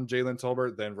Jalen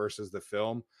Tolbert than versus the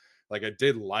film. Like, I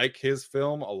did like his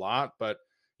film a lot, but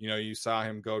you saw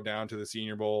him go down to the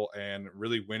Senior Bowl and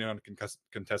really win on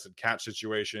contested catch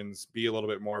situations, be a little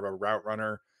bit more of a route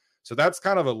runner. So that's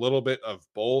kind of a little bit of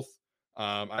both.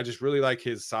 I just really like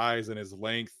his size and his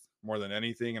length more than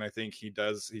anything. And I think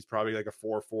he's probably like a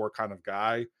 4.4 kind of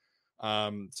guy.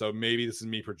 So maybe this is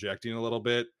me projecting a little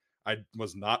bit. I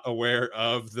was not aware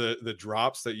of the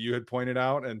drops that you had pointed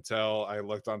out until I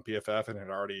looked on PFF and had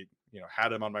already,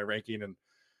 had him on my ranking. And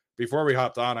before we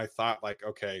hopped on, I thought like,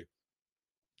 okay,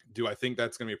 do I think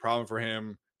that's going to be a problem for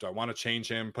him? Do I want to change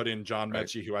him, put in John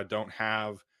Mechie, who I don't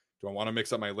have? Do I want to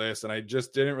mix up my list? And I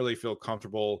just didn't really feel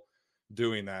comfortable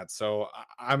doing that. So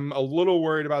I'm a little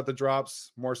worried about the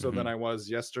drops more so than I was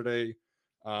yesterday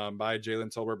by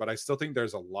Jalen Tolbert, but I still think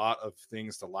there's a lot of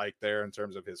things to like there in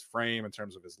terms of his frame, in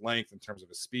terms of his length, in terms of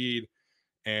his speed,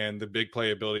 and the big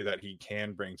playability that he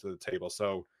can bring to the table.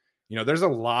 So, there's a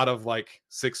lot of like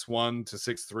 6'1" to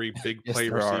 6'3" big play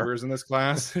receivers in this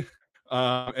class.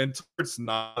 And Tolbert's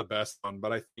not the best one,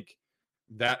 but I think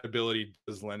that ability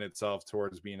does lend itself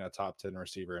towards being a top 10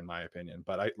 receiver, in my opinion.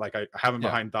 But I have him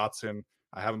behind Dotson.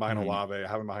 I have him behind Olave. I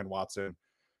have him behind Watson.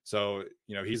 So,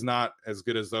 he's not as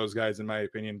good as those guys, in my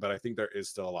opinion, but I think there is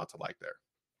still a lot to like there.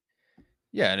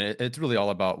 Yeah, and it's really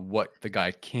all about what the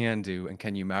guy can do, and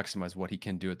can you maximize what he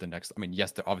can do at the next. I mean,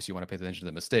 yes, obviously you want to pay attention to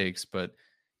the mistakes, but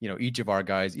each of our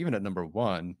guys, even at number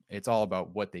one, it's all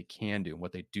about what they can do and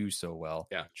what they do so well.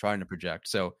 Yeah, trying to project.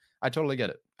 So I totally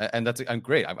get it, and I'm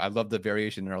great. I love the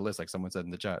variation in our list, like someone said in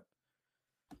the chat.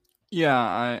 Yeah,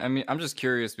 I mean, I'm just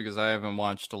curious because I haven't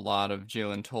watched a lot of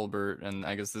Jalen Tolbert, and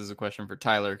I guess this is a question for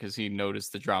Tyler because he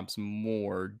noticed the drops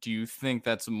more. Do you think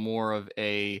that's more of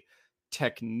a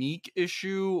technique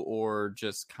issue or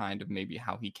just kind of maybe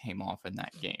how he came off in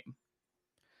that game?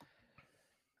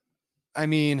 I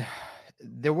mean,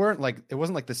 it wasn't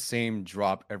like the same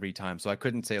drop every time. So I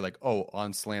couldn't say like, oh,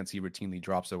 on slants, he routinely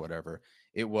drops or whatever.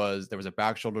 There was a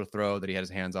back shoulder throw that he had his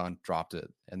hands on, dropped it.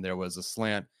 And there was a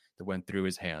slant that went through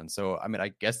his hands. So, I mean,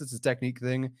 I guess it's a technique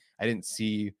thing. I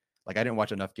didn't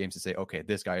watch enough games to say, okay,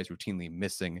 this guy is routinely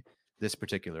missing this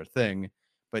particular thing.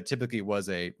 But typically it was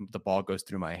the ball goes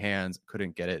through my hands,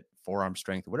 couldn't get it, forearm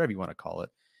strength, whatever you want to call it.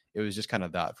 It was just kind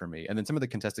of that for me. And then some of the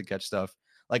contested catch stuff,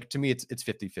 like to me, it's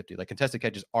 50-50. Like contested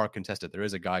catches are contested. There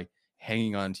is a guy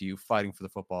hanging on to you, fighting for the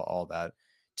football, all that.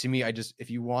 To me,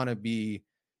 if you want to be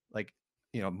like,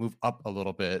 move up a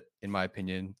little bit, in my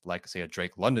opinion, like say a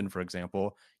Drake London, for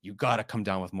example, you got to come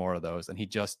down with more of those. And he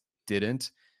just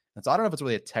didn't. And so I don't know if it's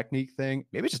really a technique thing.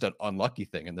 Maybe it's just an unlucky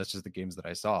thing. And that's just the games that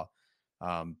I saw.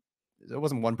 It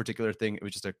wasn't one particular thing. It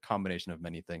was just a combination of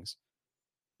many things.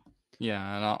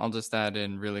 Yeah, and I'll just add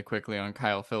in really quickly on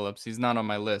Kyle Phillips. He's not on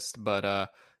my list,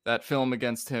 but that film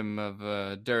against him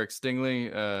of Derek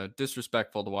Stingley,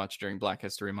 disrespectful to watch during Black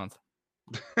History Month.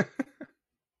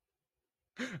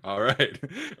 All right.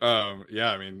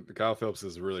 Yeah, I mean, Kyle Phillips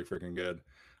is really freaking good.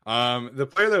 The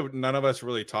player that none of us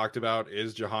really talked about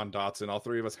is Jahan Dotson. All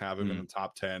three of us have him in the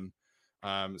top 10.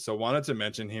 So wanted to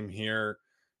mention him here.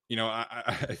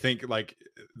 I think like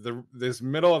this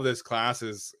middle of this class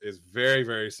is very,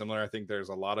 very similar. I think there's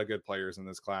a lot of good players in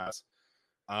this class.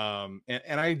 And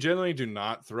I generally do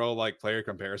not throw like player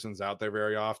comparisons out there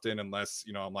very often unless,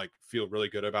 I'm like feel really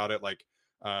good about it. Like,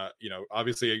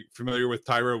 obviously familiar with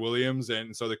Tyrell Williams.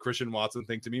 And so the Christian Watson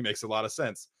thing to me makes a lot of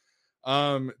sense.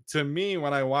 To me,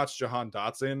 when I watch Jahan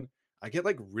Dotson, I get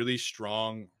like really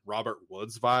strong Robert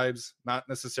Woods vibes, not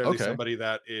necessarily somebody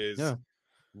that is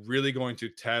really going to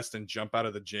test and jump out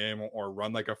of the gym or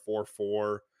run like a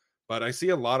 4.4, but I see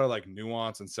a lot of like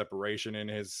nuance and separation in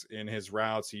his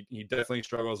routes. He definitely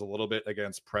struggles a little bit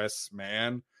against press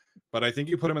man, but I think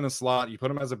you put him in the slot, you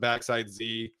put him as a backside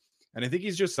Z, and I think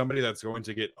he's just somebody that's going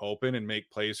to get open and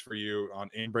make plays for you on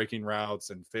in-breaking routes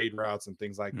and fade routes and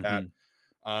things like that.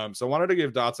 So I wanted to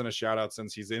give Dotson a shout out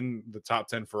since he's in the top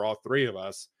 10 for all three of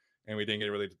us. and we didn't get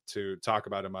really to talk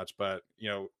about it much. But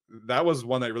that was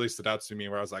one that really stood out to me,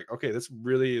 where I was like, okay, this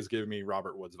really is giving me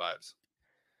Robert Woods vibes.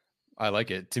 I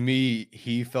like it. To me,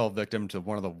 he fell victim to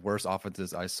one of the worst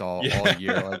offenses I saw all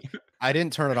year. Like, I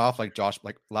didn't turn it off like Josh.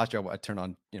 Like last year, I turned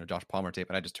on Josh Palmer tape,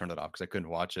 and I just turned it off because I couldn't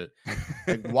watch it.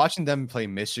 Like watching them play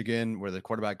Michigan, where the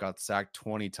quarterback got sacked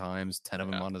 20 times, 10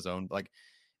 of them on his own. Like,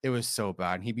 it was so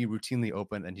bad. And he'd be routinely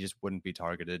open, and he just wouldn't be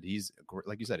targeted. He's,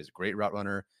 like you said, he's a great route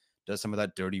runner. Does some of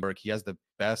that dirty work. He has the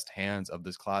best hands of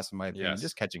this class, in my opinion,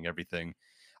 just catching everything.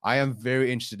 I am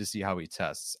very interested to see how he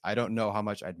tests. I don't know how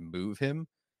much I'd move him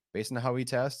based on how he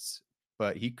tests,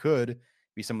 but he could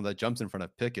be someone that jumps in front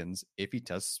of Pickens if he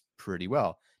tests pretty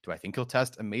well. Do I think he'll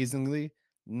test amazingly?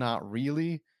 Not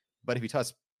really, but if he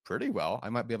tests pretty well, I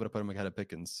might be able to put him ahead of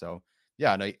Pickens. So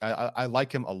yeah, and I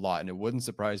like him a lot, and it wouldn't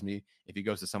surprise me if he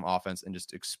goes to some offense and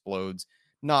just explodes,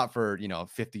 not for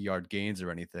 50-yard gains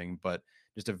or anything, but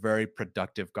just a very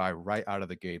productive guy right out of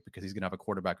the gate, because he's gonna have a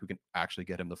quarterback who can actually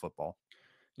get him the football.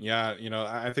 Yeah,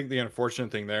 I think the unfortunate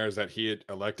thing there is that he had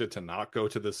elected to not go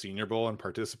to the Senior Bowl and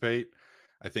participate.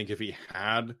 I think if he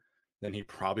had, then he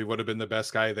probably would have been the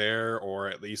best guy there, or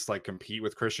at least like compete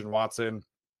with Christian Watson.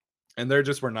 And there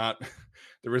just were not.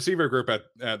 The receiver group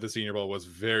at the Senior Bowl was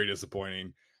very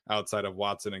disappointing outside of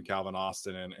Watson and Calvin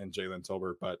Austin and Jalen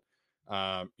Tolbert. But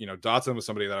Dotson was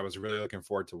somebody that I was really looking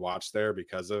forward to watch there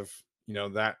because of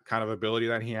that kind of ability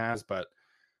that he has. But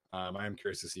I am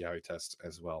curious to see how he tests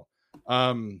as well.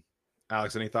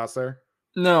 Alex, any thoughts there?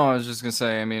 No, I was just gonna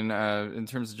say, I mean, in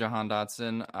terms of Jahan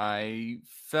Dotson, I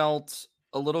felt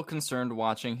a little concerned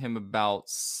watching him about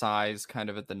size kind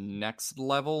of at the next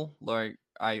level. Like,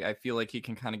 I feel like he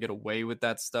can kind of get away with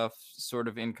that stuff sort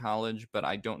of in college, but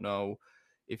I don't know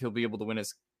if he'll be able to win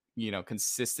as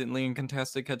consistently in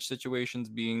contested catch situations,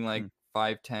 being like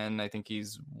 5'10". I think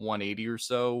he's 180 or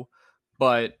so.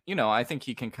 But, I think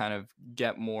he can kind of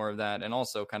get more of that and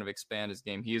also kind of expand his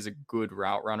game. He is a good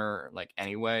route runner, like,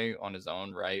 anyway, on his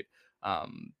own, right?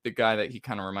 The guy that he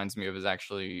kind of reminds me of is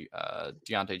actually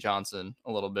Deontay Johnson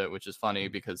a little bit, which is funny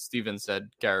because Steven said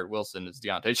Garrett Wilson is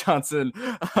Deontay Johnson,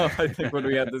 I think, when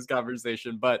we had this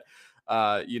conversation. But,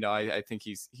 I think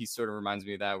he sort of reminds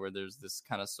me of that, where there's this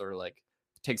kind of sort of like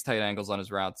takes tight angles on his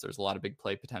routes. There's a lot of big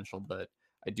play potential, but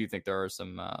I do think there are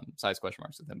some size question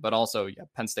marks with him. But also,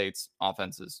 Penn State's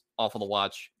offense is awful to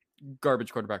watch.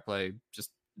 Garbage quarterback play,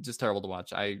 just terrible to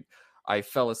watch. I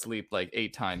fell asleep like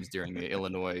 8 times during the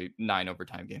Illinois 9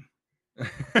 overtime game.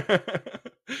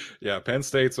 Yeah, Penn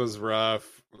State's was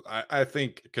rough. I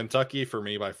think Kentucky, for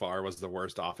me, by far, was the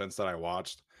worst offense that I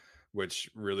watched, which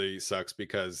really sucks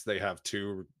because they have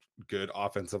 2 good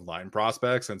offensive line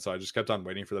prospects. And so I just kept on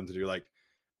waiting for them to do like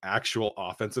actual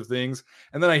offensive things.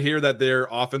 And then I hear that their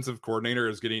offensive coordinator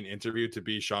is getting interviewed to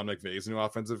be Sean McVay's new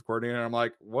offensive coordinator. And I'm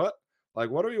like, what? Like,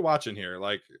 what are we watching here?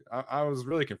 Like, I was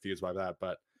really confused by that.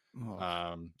 But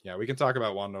we can talk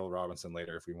about Wan'Dale Robinson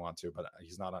later if we want to, but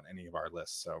he's not on any of our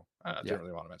lists, so I didn't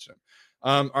really want to mention him.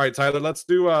 All right, Tyler, let's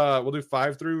do we'll do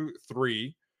 5 through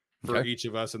 3 for each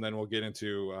of us, and then we'll get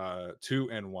into 2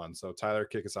 and 1. So Tyler,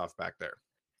 kick us off back there.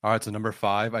 All right, so number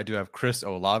 5, I do have Chris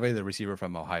Olave, the receiver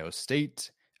from Ohio State.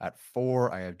 At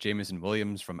 4, I have Jameson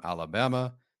Williams from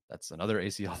Alabama. That's another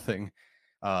ACL thing.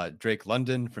 Drake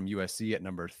London from USC at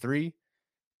number 3.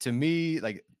 To me,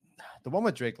 like, the one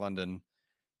with Drake London,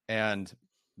 and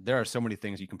there are so many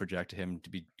things you can project him to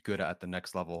be good at the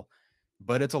next level,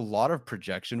 but it's a lot of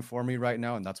projection for me right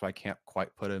now, and that's why I can't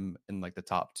quite put him in like the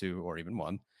top 2 or even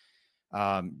 1.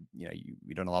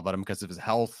 We don't know a lot about him because of his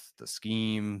health, the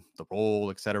scheme, the role,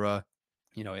 etc.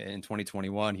 In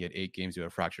 2021, he had 8 games with a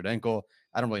fractured ankle.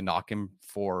 I don't really knock him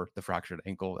for the fractured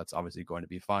ankle. That's obviously going to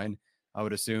be fine, I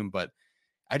would assume. But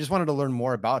I just wanted to learn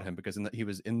more about him because he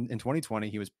was in 2020,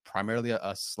 he was primarily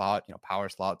a slot, power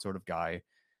slot sort of guy.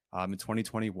 In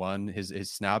 2021,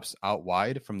 his snaps out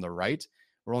wide from the right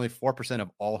were only 4%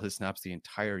 of all his snaps the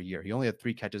entire year. He only had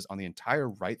 3 catches on the entire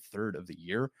right third of the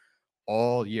year.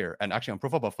 All year. And actually on Pro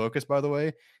Football Focus, by the way,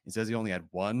 it says he only had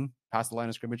 1 past the line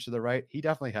of scrimmage to the right. He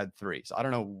definitely had 3. So I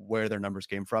don't know where their numbers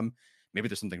came from. Maybe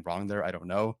there's something wrong there. I don't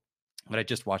know. But I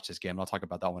just watched his game. And I'll talk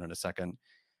about that one in a second.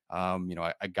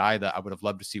 A guy that I would have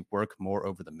loved to see work more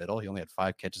over the middle. He only had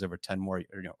 5 catches over 10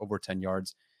 over 10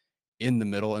 yards in the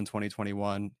middle in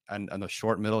 2021. And on the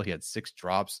short middle, he had 6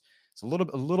 drops. So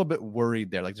a little bit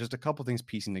worried there. Like, just a couple things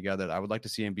piecing together that I would like to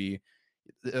see him be.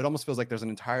 It almost feels like there's an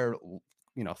entire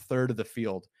third of the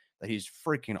field that he's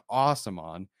freaking awesome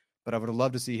on, but I would have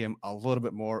loved to see him a little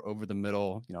bit more over the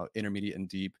middle, intermediate and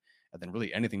deep, and then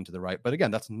really anything to the right. But again,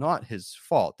 that's not his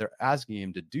fault. They're asking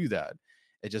him to do that.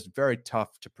 It's just very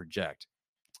tough to project.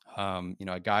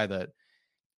 A guy that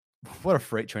what a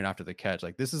freight train after the catch.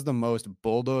 Like, this is the most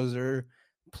bulldozer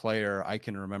player I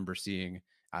can remember seeing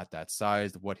at that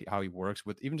size, how he works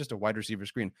with even just a wide receiver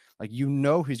screen. Like,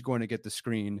 he's going to get the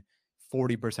screen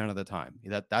 40% of the time.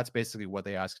 That's basically what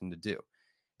they ask him to do.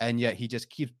 And yet he just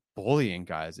keeps bullying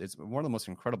guys. It's one of the most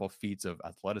incredible feats of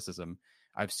athleticism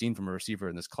I've seen from a receiver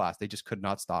in this class. They just could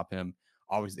not stop him.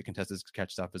 Always the contested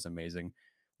catch stuff is amazing.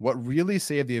 What really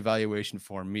saved the evaluation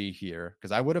for me here,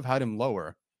 because I would have had him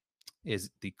lower,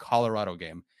 is the Colorado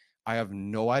game. I have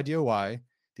no idea why.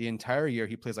 The entire year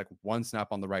he plays like one snap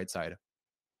on the right side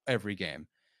every game.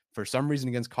 For some reason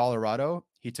against Colorado,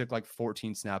 he took like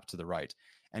 14 snaps to the right.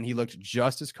 And he looked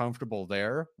just as comfortable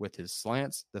there with his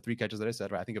slants, the 3 catches that I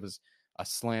said, right? I think it was a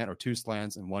slant or 2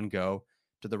 slants and 1 go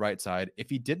to the right side. If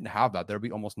he didn't have that, there'd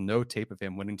be almost no tape of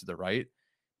him winning to the right.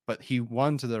 But he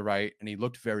won to the right, and he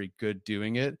looked very good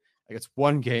doing it. Like, it's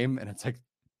one game, and it's like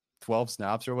 12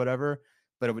 snaps or whatever.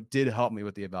 But it did help me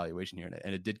with the evaluation here,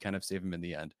 and it did kind of save him in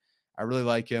the end. I really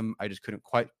like him. I just couldn't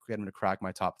quite get him to crack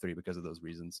my top 3 because of those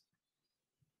reasons.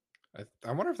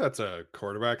 I wonder if that's a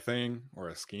quarterback thing or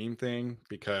a scheme thing,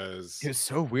 because it's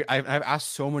so weird. I've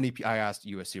asked so many people. I asked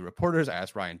USC reporters. I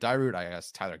asked Ryan Dyrud. I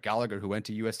asked Tyler Gallagher, who went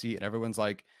to USC, and everyone's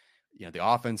like, the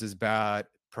offense is bad,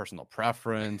 personal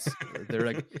preference. They're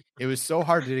like, it was so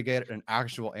hard to get an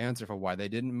actual answer for why they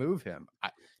didn't move him.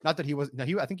 Not that he was.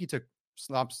 I think he took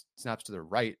snaps to the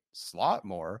right slot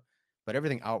more, but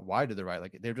everything out wide to the right.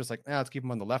 Like, they're just like, let's keep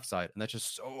him on the left side, and that's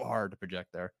just so hard to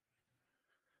project there.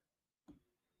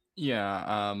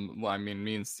 Yeah, well, I mean,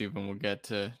 me and Steven will get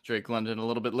to Drake London a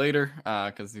little bit later,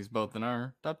 because he's both in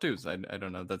our top 2s. I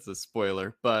don't know, that's a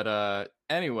spoiler, but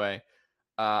anyway,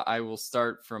 I will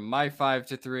start from my 5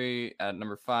 to 3. At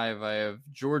number 5, I have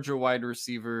Georgia wide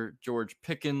receiver George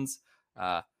Pickens.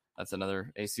 That's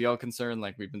another ACL concern,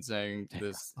 like we've been saying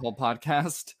this whole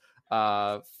podcast.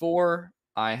 4,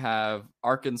 I have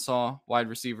Arkansas wide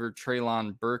receiver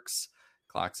Treylon Burks.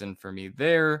 Clocks in for me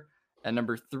there. At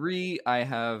number 3, I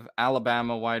have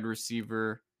Alabama wide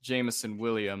receiver Jameson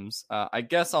Williams. I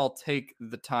guess I'll take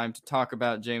the time to talk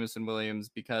about Jameson Williams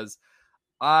because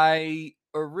I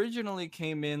originally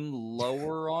came in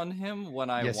lower on him when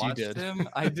I watched him.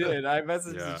 I did. I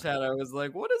messaged the chat. I was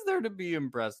like, what is there to be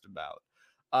impressed about?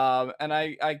 And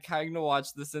I kind of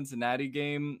watched the Cincinnati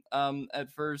game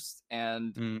at first.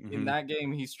 And in that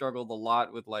game, he struggled a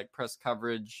lot with like press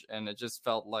coverage. And it just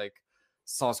felt like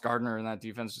Sauce Gardner and that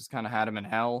defense just kind of had him in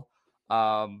hell.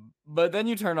 But then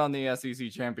you turn on the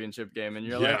SEC championship game and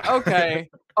you're like,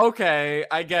 okay,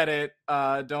 I get it.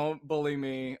 Don't bully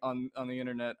me on the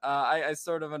internet. I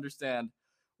sort of understand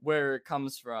where it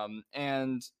comes from.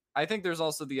 And I think there's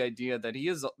also the idea that he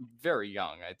is very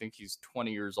young. I think he's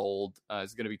 20 years old.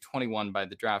 He's going to be 21 by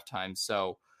the draft time.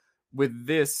 So with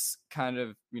this kind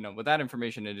of, with that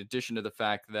information, in addition to the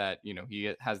fact that,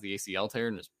 he has the ACL tear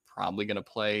and is probably going to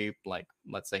play like,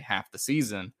 let's say, half the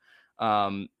season,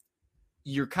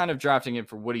 you're kind of drafting him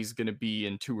for what he's going to be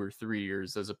in 2 or 3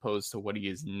 years as opposed to what he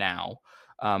is now.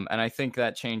 And I think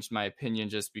that changed my opinion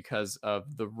just because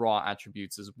of the raw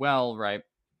attributes as well, right?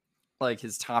 Like,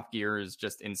 his top gear is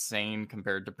just insane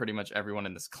compared to pretty much everyone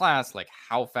in this class, like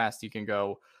how fast he can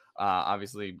go.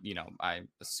 Obviously, I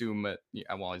assume that,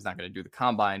 well, he's not going to do the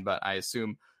combine, but I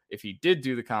assume if he did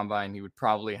do the combine, he would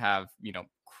probably have,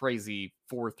 crazy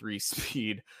 4.3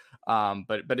 speed.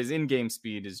 But his in-game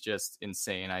speed is just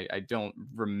insane. I don't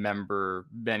remember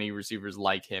many receivers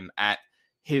like him at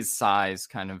his size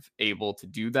kind of able to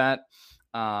do that.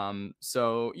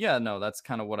 So yeah, no, that's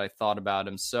kind of what I thought about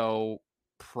him. So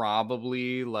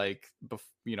probably like,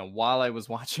 while I was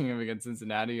watching him against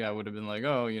Cincinnati, I would have been like,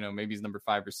 oh, maybe he's number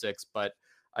 5 or 6, but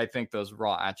I think those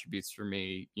raw attributes for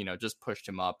me, just pushed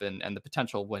him up, and the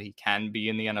potential of what he can be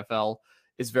in the NFL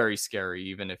is very scary,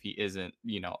 even if he isn't,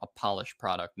 a polished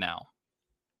product now.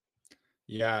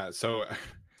 Yeah. So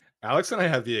Alex and I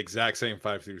have the exact same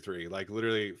 5 through 3, like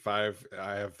literally 5.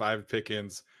 I have 5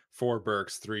 Pickens, 4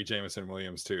 Burks, 3 Jameson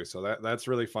Williams too. So that's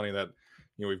really funny that,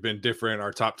 we've been different.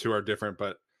 Our top 2 are different,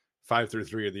 but 5 through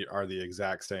 3 are the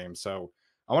exact same. So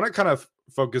I want to kind of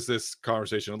focus this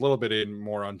conversation a little bit in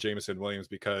more on Jameson Williams,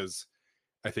 because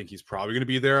I think he's probably going to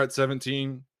be there at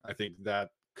 17. I think that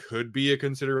could be a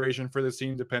consideration for this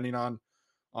team, depending on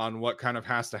what kind of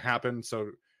has to happen.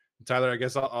 So Tyler, I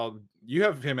guess you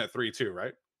have him at 3 too,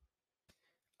 right?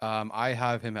 I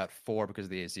have him at 4 because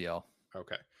of the ACL.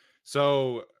 Okay.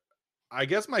 So I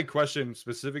guess my question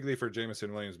specifically for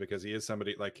Jameson Williams, because he is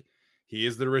somebody like, he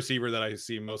is the receiver that I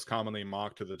see most commonly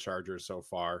mocked to the Chargers so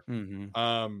far. In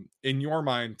your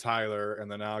mind, Tyler, and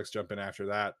then Alex jump in after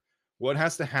that, what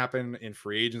has to happen in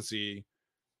free agency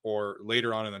or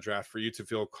later on in the draft for you to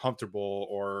feel comfortable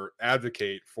or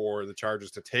advocate for the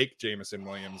Chargers to take Jameson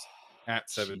Williams at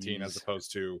 17 as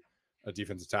opposed to a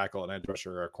defensive tackle, an edge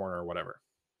rusher, or a corner, or whatever?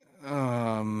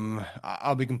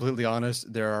 I'll be completely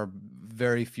honest. There are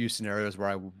very few scenarios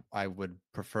where I would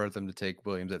prefer them to take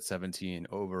Williams at 17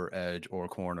 over edge or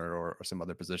corner or some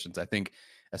other positions. I think,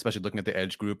 especially looking at the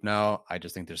edge group now, I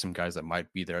just think there's some guys that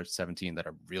might be there at 17 that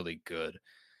are really good,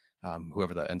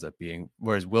 whoever that ends up being.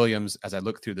 Whereas Williams, as I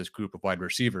look through this group of wide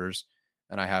receivers,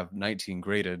 and I have 19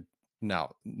 graded,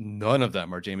 now none of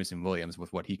them are Jameson Williams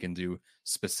with what he can do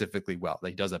specifically well.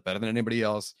 He does that better than anybody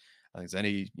else. I think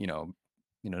any, no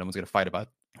one's going to fight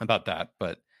about that.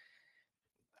 But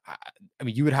I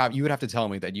mean, you would have to tell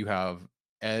me that you have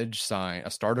edge signed,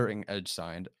 a starting edge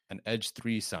signed, an edge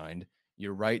 3 signed,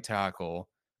 your right tackle,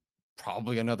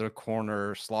 probably another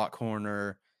corner, slot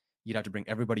corner. You'd have to bring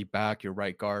everybody back, your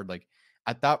right guard. Like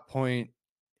at that point,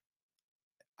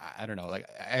 I don't know. Like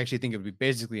I actually think it would be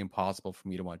basically impossible for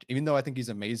me to watch, even though I think he's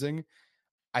amazing.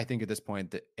 I think at this point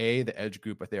that the edge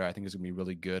group there, I think is going to be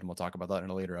really good. And we'll talk about that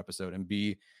in a later episode. And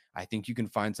B, I think you can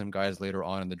find some guys later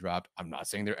on in the draft. I'm not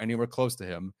saying they're anywhere close to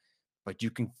him, but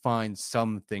you can find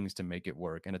some things to make it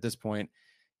work. And at this point,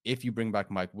 if you bring back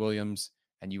Mike Williams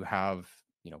and you have,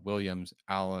 Williams,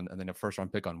 Allen, and then a first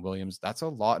round pick on Williams, that's a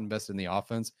lot invested in the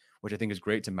offense, which I think is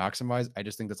great to maximize. I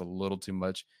just think that's a little too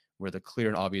much, where the clear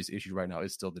and obvious issue right now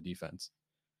is still the defense.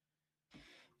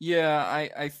 Yeah,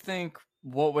 I think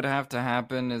what would have to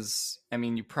happen is, I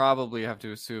mean, you probably have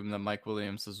to assume that Mike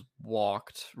Williams has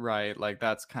walked, right? Like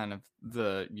that's kind of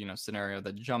the, scenario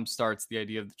that jump starts the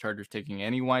idea of the Chargers taking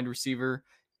any wide receiver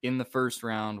in the first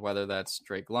round, whether that's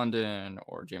Drake London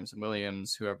or Jameson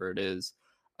Williams, whoever it is.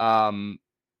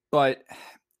 But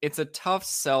it's a tough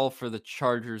sell for the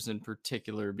Chargers in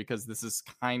particular, because this is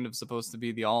kind of supposed to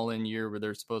be the all-in year where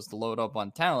they're supposed to load up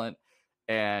on talent,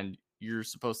 and you're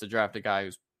supposed to draft a guy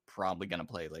who's probably going to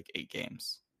play like 8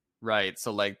 games, right?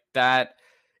 So like that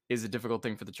is a difficult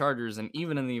thing for the Chargers. And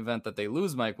even in the event that they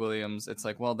lose Mike Williams, it's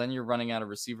like, well, then you're running out of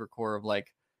receiver core of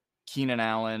like Keenan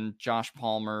Allen, Josh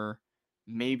Palmer,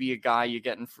 maybe a guy you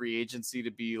get in free agency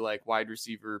to be like wide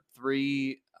receiver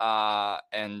 3,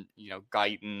 and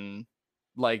Guyton,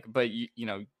 like, but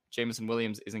Jameson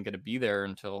Williams isn't going to be there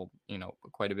until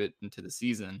quite a bit into the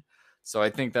season. So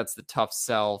I think that's the tough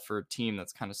sell for a team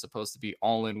that's kind of supposed to be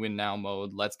all in win now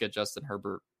mode. Let's get Justin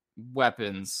Herbert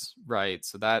weapons, right?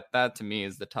 So that to me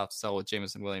is the tough sell with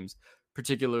Jameson Williams,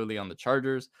 particularly on the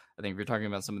Chargers. I think if you're talking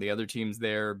about some of the other teams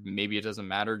there, maybe it doesn't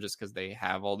matter just because they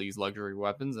have all these luxury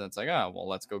weapons, and it's like, oh, well,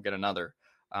 let's go get another.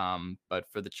 But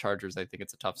for the Chargers, I think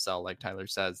it's a tough sell. Like Tyler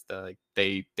says,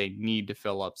 they need to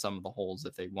fill up some of the holes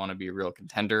if they want to be a real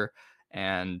contender.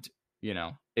 And,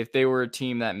 if they were a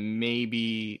team that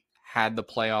maybe had the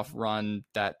playoff run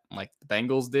that like the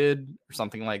Bengals did or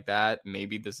something like that,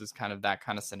 maybe this is kind of that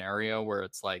kind of scenario where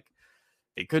it's like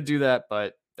they could do that,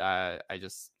 but I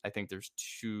think there's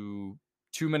too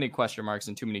many question marks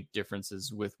and too many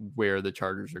differences with where the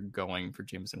Chargers are going for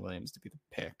Jameson Williams to be the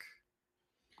pick.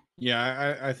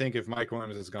 Yeah, I think if Mike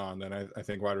Williams is gone, then I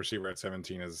think wide receiver at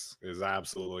 17 is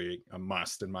absolutely a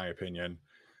must, in my opinion.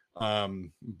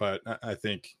 But I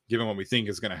think given what we think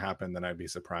is going to happen, then I'd be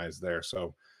surprised there.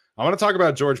 So I want to talk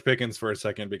about George Pickens for a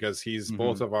second, because he's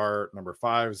both of our number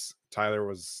 5s. Tyler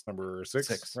was number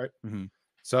 6. Right? Mm-hmm.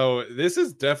 So this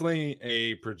is definitely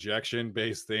a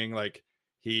projection-based thing. Like,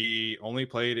 he only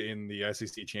played in the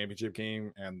SEC championship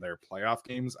game and their playoff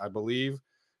games, I believe,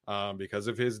 because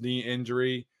of his knee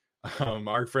injury.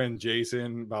 Our friend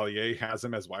Jason Valier has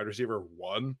him as wide receiver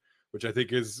 1, which I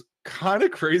think is kind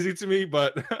of crazy to me,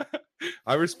 but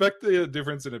I respect the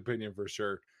difference in opinion for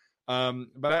sure.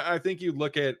 But I think you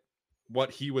look at what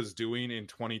he was doing in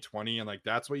 2020, and like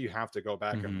that's what you have to go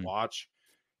back and watch.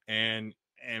 And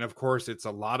of course, it's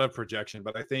a lot of projection,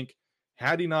 but I think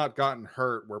had he not gotten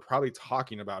hurt, we're probably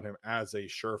talking about him as a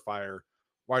surefire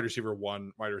wide receiver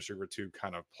 1, wide receiver 2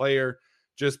 kind of player,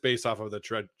 just based off of the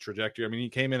trajectory. I mean, he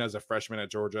came in as a freshman at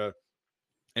Georgia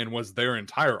and was their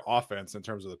entire offense in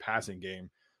terms of the passing game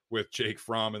with Jake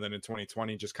Fromm. And then in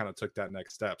 2020, just kind of took that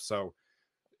next step. So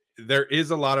there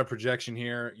is a lot of projection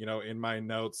here. In my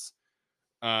notes,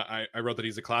 I wrote that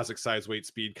he's a classic size, weight,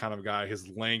 speed kind of guy. His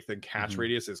length and catch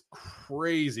radius is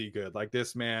crazy good. Like,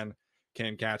 this man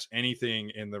can catch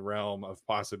anything in the realm of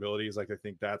possibilities. Like, I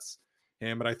think that's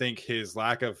him. But I think his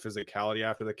lack of physicality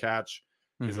after the catch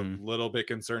is a little bit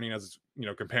concerning, as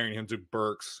comparing him to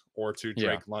Burks or to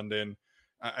Drake London.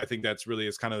 I think that's really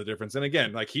is kind of the difference. And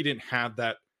again, like, he didn't have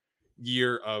that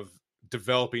year of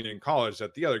developing in college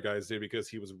that the other guys did, because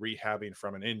he was rehabbing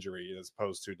from an injury as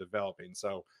opposed to developing.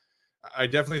 So I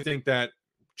definitely think that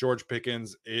George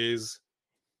Pickens is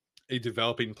a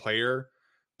developing player,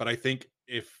 but I think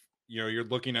if you're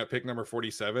looking at pick number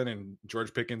 47 and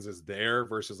George Pickens is there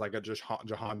versus like a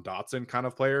Jahan Dotson kind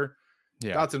of player,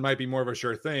 Dotson might be more of a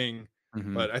sure thing.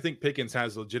 But I think Pickens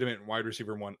has legitimate wide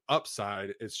receiver 1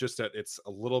 upside. It's just that it's a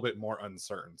little bit more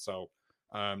uncertain. So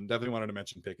definitely wanted to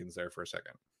mention Pickens there for a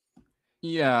second.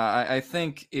 Yeah, I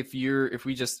think if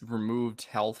we just removed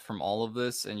health from all of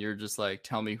this and you're just like,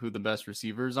 tell me who the best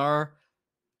receivers are,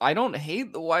 I don't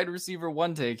hate the wide receiver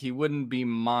 1 take. He wouldn't be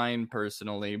mine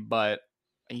personally, but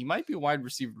he might be wide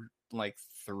receiver like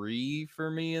 3 for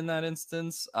me in that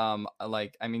instance.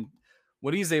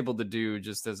 What he's able to do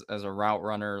just as a route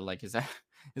runner, like his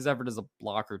effort as a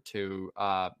blocker too,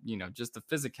 just the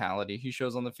physicality he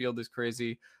shows on the field is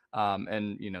crazy.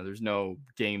 And there's no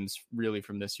games really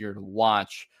from this year to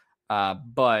watch.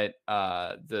 But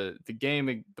the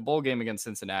bowl game against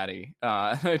Cincinnati,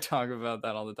 I talk about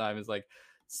that all the time, is like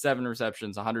 7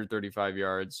 receptions, 135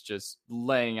 yards, just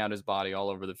laying out his body all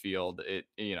over the field. It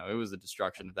was a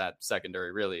destruction of that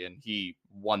secondary, really, and he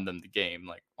won them the game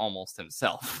like almost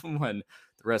himself when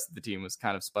the rest of the team was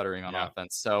kind of sputtering on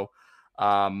offense. So,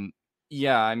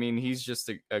 he's just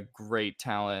a great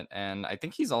talent, and I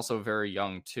think he's also very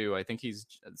young too. I think he's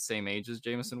the same age as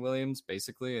Jameson Williams,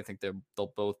 basically. I think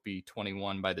they'll both be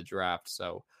 21 by the draft,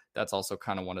 so that's also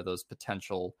kind of one of those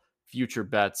potential future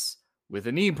bets with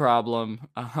a knee problem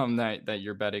that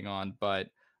you're betting on. But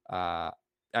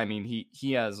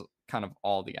he has kind of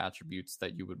all the attributes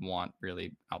that you would want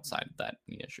really outside of that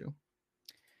knee issue.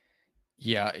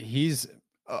 Yeah, he's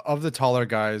of the taller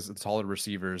guys, the taller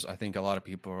receivers. I think a lot of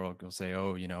people will say,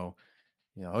 oh,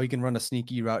 he can run a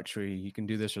sneaky route tree. He can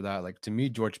do this or that. Like, to me,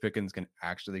 George Pickens can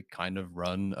actually kind of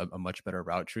run a much better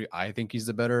route tree. I think he's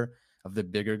the better of the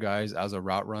bigger guys as a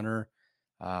route runner.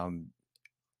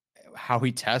 How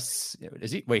he tests,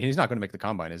 is he? Wait, he's not going to make the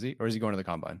combine, is he? Or is he going to the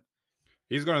combine?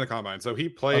 He's going to the combine. So he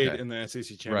played in the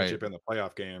SEC championship and the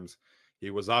playoff games. He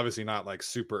was obviously not like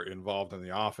super involved in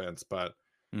the offense, but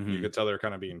you could tell they're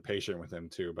kind of being patient with him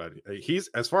too. But he's,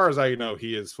 as far as I know,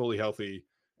 he is fully healthy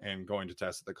and going to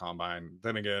test at the combine.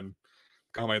 Then again,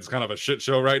 combine's kind of a shit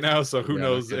show right now, so who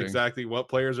knows exactly what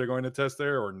players are going to test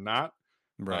there or not.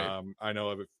 Right. I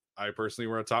know if I personally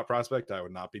were a top prospect, I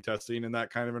would not be testing in that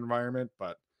kind of environment.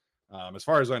 But as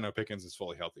far as I know, Pickens is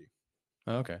fully healthy.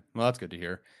 Okay, well, that's good to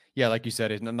hear. Yeah, like you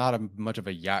said, he's not much of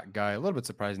a yak guy. A little bit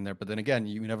surprising there, but then again,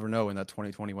 you never know in that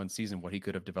 2021 season what he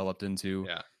could have developed into.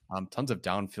 Yeah. Tons of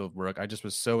downfield work. I just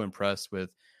was so impressed with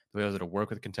the way he was able to work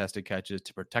with contested catches,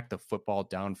 to protect the football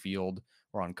downfield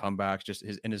or on comebacks, just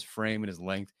his frame and his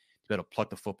length to be able to pluck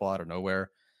the football out of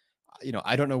nowhere.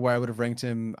 I don't know where I would have ranked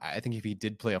him. I think if he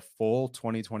did play a full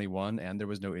 2021 and there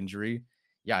was no injury,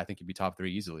 yeah, I think he'd be top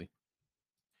 3 easily.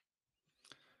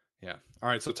 Yeah. All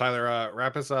right. So Tyler,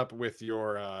 wrap us up with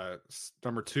your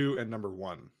number 2 and number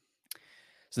 1.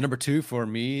 So number 2 for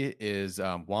me is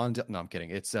no, I'm kidding.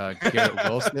 It's Garrett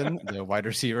Wilson, the wide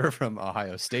receiver from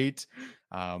Ohio State.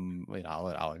 I'll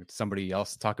let somebody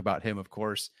else talk about him, of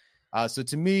course. So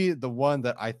to me, the one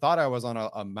that I thought I was on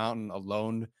a mountain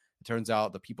alone, it turns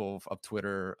out the people of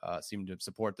Twitter seem to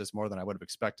support this more than I would have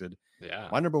expected. Yeah.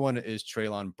 My number 1 is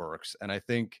Treylon Burks, and I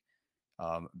think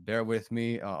bear with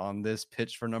me on this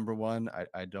pitch for number 1.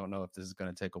 I don't know if this is going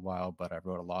to take a while, but I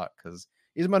wrote a lot because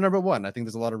he's my number 1. I think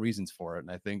there's a lot of reasons for it.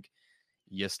 And I think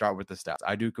you start with the stats.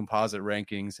 I do composite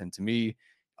rankings. And to me,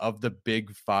 of the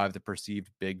big 5, the perceived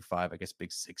big 5, I guess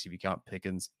big 6, if you count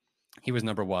Pickens, he was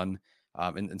number 1.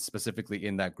 And specifically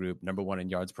in that group, number 1 in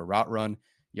yards per route run,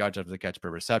 yards after the catch per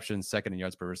reception, second in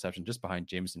yards per reception, just behind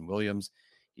Jameson Williams.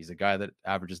 He's a guy that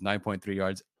averages 9.3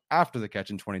 yards after the catch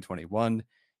in 2021.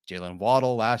 Jalen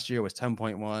Waddle last year was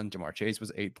 10.1. Jamar Chase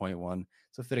was 8.1.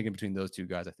 So fitting in between those two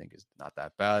guys, I think, is not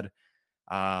that bad.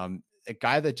 A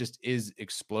guy that just is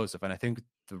explosive. And I think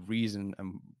the reason,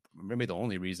 maybe the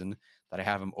only reason that I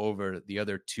have him over the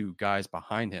other 2 guys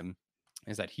behind him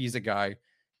is that he's a guy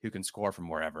who can score from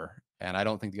wherever. And I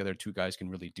don't think the other 2 guys can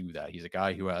really do that. He's a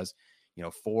guy who has,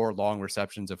 4 long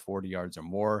receptions of 40 yards or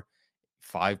more,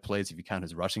 5 plays if you count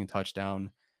his rushing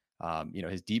touchdown.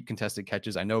 His deep contested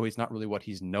catches. I know he's not really what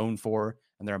he's known for,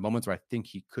 and there are moments where I think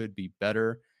he could be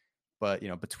better. But,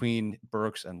 between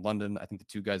Burks and London, I think the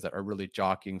 2 guys that are really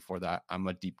jockeying for that, I'm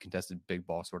a deep contested big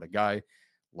ball sort of guy.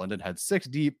 London had 6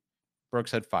 deep,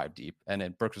 Burks had 5 deep, and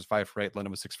then Burks was 5 for 8, London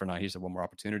was 6 for 9. He just had one more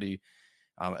opportunity.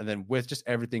 And then with just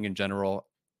everything in general,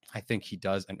 I think he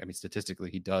does. I mean, statistically,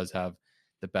 he does have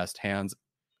the best hands.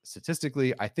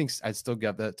 Statistically, I think I'd still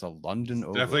give that to London.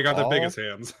 Definitely got the biggest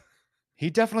hands. He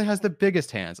definitely has the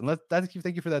biggest hands. And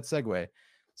thank you for that segue.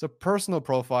 So personal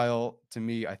profile to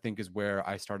me, I think, is where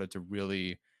I started to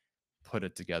really put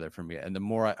it together for me. And the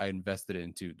more I invested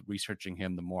into researching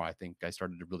him, the more I think I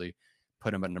started to really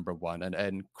put him at number one.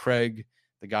 And Craig,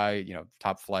 the guy, you know,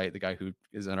 Top Flight, the guy who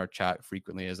is in our chat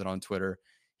frequently, is it on Twitter?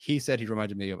 He said he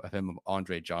reminded me of him of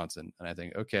Andre Johnson. And I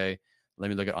think, okay, let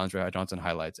me look at Andre Johnson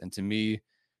highlights. And to me,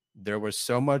 there was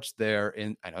so much there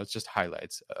I know it's just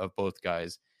highlights of both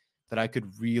guys, that I could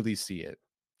really see it.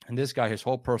 And this guy, his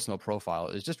whole personal profile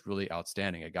is just really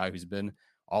outstanding. A guy who's been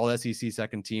all SEC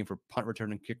second team for punt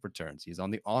return and kick returns. He's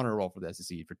on the honor roll for the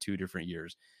SEC for 2 different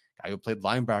years. Guy who played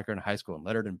linebacker in high school and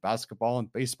lettered in basketball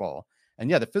and baseball. And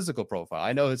yeah, the physical profile.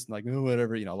 I know it's like,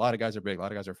 whatever, you know, a lot of guys are big, a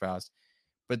lot of guys are fast.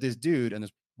 But this dude, and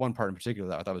there's one part in particular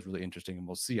that I thought was really interesting, and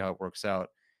we'll see how it works out.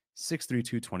 6'3",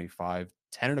 225,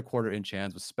 10 1/4 inch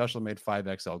hands with special made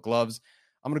 5XL gloves.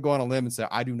 I'm going to go on a limb and say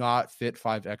I do not fit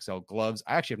 5XL gloves.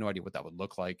 I actually have no idea what that would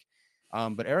look like.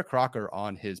 But Eric Crocker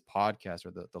on his podcast,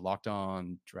 or the Locked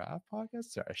On Draft podcast,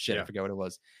 sorry, I forget what it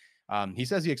was. He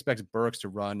says he expects Burks to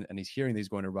run, and he's hearing that he's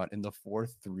going to run in the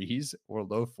 4.3s or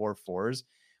low 4.4s,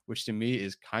 which to me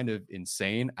is kind of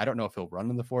insane. I don't know if he'll run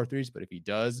in the 4.3s, but if he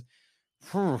does,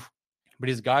 but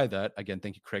he's a guy that, again,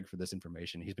 thank you, Craig, for this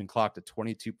information. He's been clocked at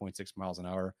 22.6 miles an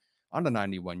hour on a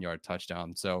 91-yard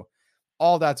touchdown. So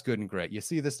all that's good and great. You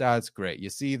see the stats, great. You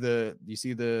see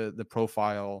the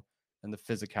profile and the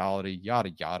physicality, yada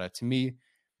yada. To me,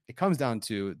 it comes down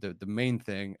to the main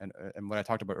thing, and what I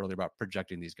talked about earlier about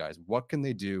projecting these guys. What can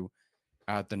they do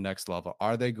at the next level?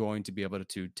 Are they going to be able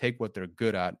to take what they're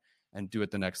good at and do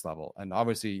it the next level? And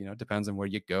obviously, you know, it depends on where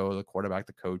you go, the quarterback,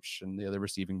 the coach, and the other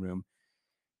receiving room.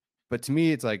 But to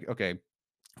me, it's like, okay,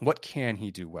 what can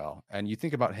he do well? And you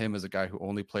think about him as a guy who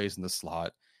only plays in the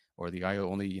slot, or the guy who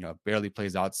only, you know, barely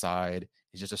plays outside.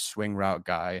 He's just a swing route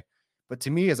guy. But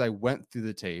to me, as I went through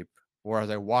the tape, or as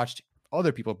I watched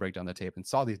other people break down the tape and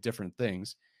saw these different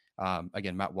things,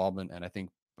 again, Matt Waldman, and I think,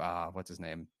 what's his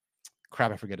name?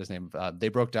 Crap, I forget his name. They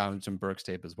broke down some Burks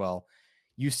tape as well.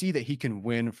 You see that he can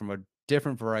win from a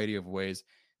different variety of ways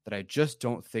that I just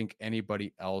don't think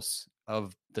anybody else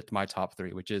of my top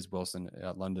 3, which is Wilson,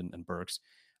 London, and Burks.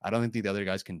 I don't think the other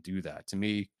guys can do that. To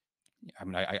me, I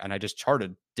mean, I just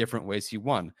charted different ways he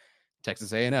won.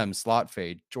 Texas A&M, slot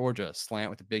fade. Georgia, slant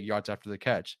with the big yards after the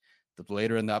catch.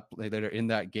 Later in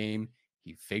that game,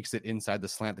 he fakes it inside the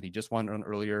slant that he just won on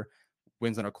earlier,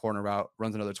 wins on a corner route,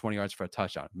 runs another 20 yards for a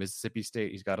touchdown. Mississippi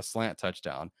State, he's got a slant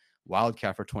touchdown.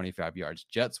 Wildcat for 25 yards.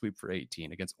 Jet sweep for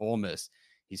 18. Against Ole Miss,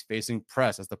 he's facing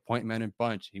press as the point man and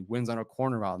bunch. He wins on a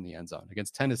corner route in the end zone.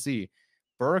 Against Tennessee,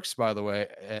 Burks, by the way,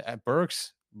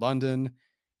 Burks, London,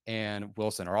 and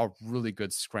Wilson are all really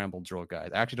good scramble drill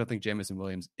guys. I actually don't think Jamison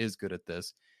Williams is good at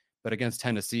this, but against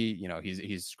Tennessee, you know,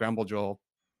 he's scramble drill,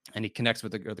 and he connects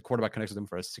with the quarterback connects with him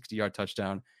for a 60-yard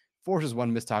touchdown, forces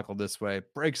one missed tackle this way,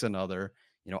 breaks another.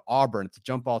 You know, Auburn, it's a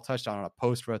jump ball touchdown on a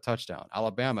post for a touchdown.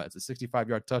 Alabama, it's a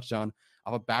 65-yard touchdown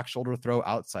off a back shoulder throw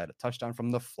outside, a touchdown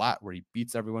from the flat where he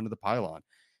beats everyone to the pylon.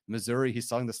 Missouri, he's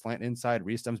selling the slant inside,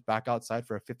 re-stems back outside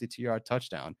for a 52-yard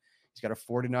touchdown. He's got a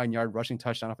 49-yard rushing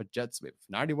touchdown off a jet sweep,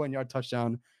 91-yard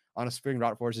touchdown on a spring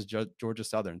route versus Georgia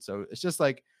Southern. So it's just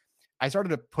like, I started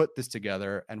to put this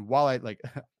together, and while I like,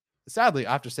 sadly,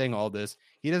 after saying all this,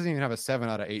 he doesn't even have a 7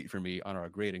 out of 8 for me on our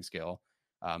grading scale,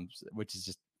 which is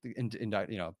just,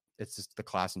 you know, it's just the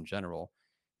class in general.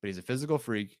 But he's a physical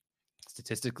freak.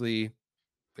 Statistically,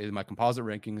 either my composite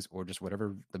rankings or just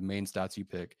whatever the main stats you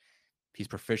pick, he's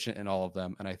proficient in all of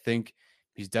them. And I think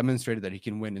he's demonstrated that he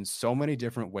can win in so many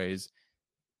different ways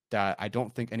that I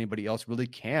don't think anybody else really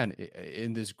can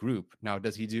in this group. Now,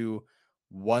 does he do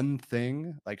one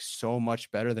thing like so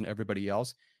much better than everybody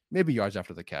else? Maybe yards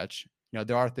after the catch. You know,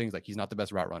 there are things like he's not the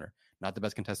best route runner, not the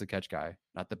best contested catch guy,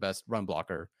 not the best run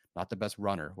blocker, not the best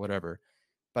runner, whatever.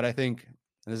 But I think,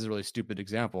 and this is a really stupid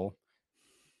example,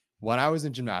 when I was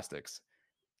in gymnastics,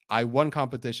 I won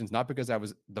competitions not because I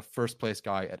was the first place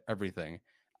guy at everything.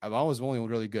 I was only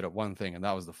really good at one thing, and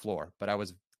that was the floor. But I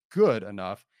was good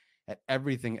enough at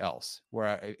everything else.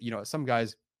 Where some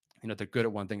guys, they're good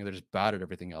at one thing and they're just bad at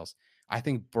everything else. I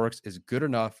think Burks is good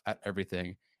enough at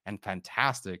everything and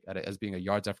fantastic at it as being a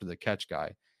yards after the catch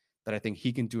guy that I think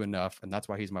he can do enough, and that's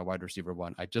why he's my wide receiver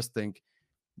 1. I just think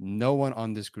no one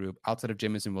on this group outside of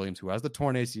Jamison Williams, who has the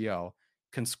torn ACL,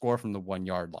 can score from the 1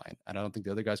 yard line, and I don't think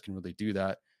the other guys can really do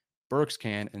that. Burks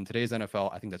can. In today's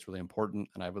NFL, I think that's really important,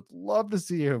 and I would love to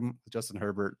see him with Justin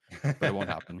Herbert, but it won't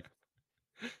happen.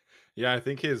 Yeah, I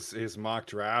think his mock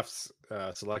drafts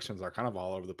selections are kind of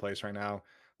all over the place right now.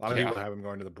 A lot of people have him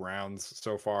going to the Browns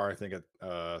so far, I think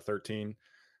at 13.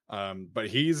 But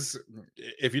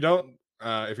if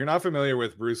you're not familiar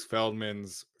with Bruce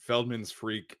Feldman's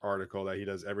Freak article that he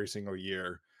does every single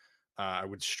year, I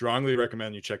would strongly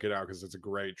recommend you check it out because it's a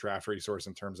great draft resource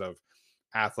in terms of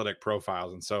athletic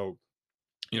profiles. And so,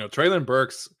 Traylon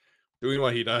Burks doing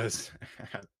what he does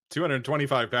at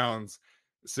 225 pounds,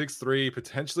 6'3",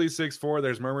 potentially 6'4".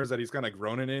 There's murmurs that he's kind of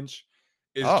grown an inch.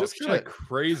 Is just kind of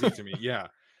crazy to me. Yeah.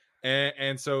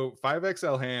 And so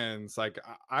 5XL hands, like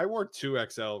I wore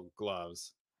 2XL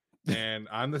gloves, and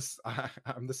I'm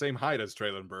the same height as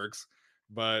Traylon Burks,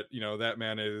 but that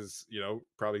man is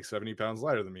probably 70 pounds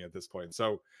lighter than me at this point.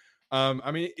 So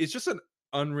I mean, it's just an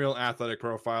unreal athletic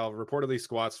profile. Reportedly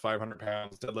squats 500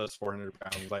 pounds, deadlifts 400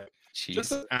 pounds, like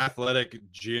just an athletic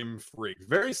gym freak.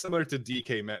 Very similar to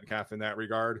DK Metcalf in that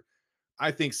regard.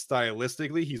 I think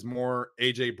stylistically he's more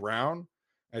AJ Brown.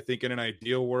 I think in an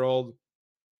ideal world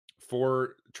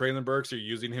for Traylon Burks, you're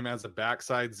using him as a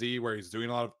backside Z where he's doing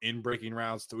a lot of in-breaking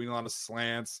routes, doing a lot of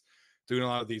slants, doing a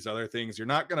lot of these other things. You're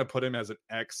not going to put him as an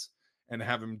X and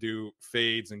have him do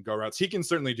fades and go routes. He can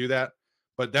certainly do that,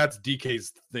 but that's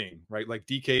DK's thing, right? Like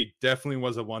DK definitely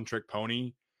was a one-trick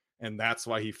pony, and that's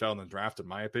why he fell in the draft, in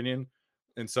my opinion.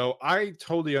 And so I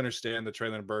totally understand the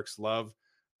Traylon Burks love.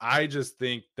 I just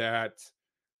think that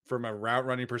from a route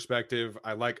running perspective,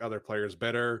 I like other players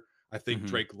better. I think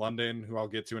Drake London, who I'll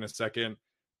get to in a second,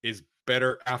 is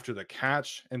better after the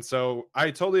catch. And so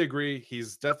I totally agree.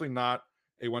 He's definitely not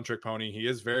a one-trick pony. He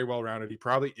is very well-rounded. He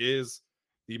probably is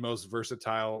the most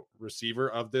versatile receiver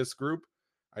of this group.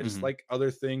 I just like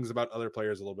other things about other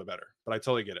players a little bit better, but I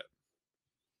totally get it.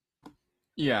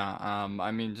 Yeah,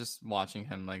 I mean, just watching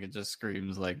him, like, it just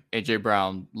screams like AJ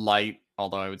Brown light,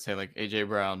 although I would say like AJ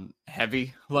Brown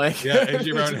heavy. Like, yeah,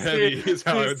 AJ Brown heavy is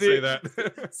how I would say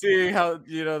that. Seeing how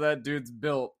that dude's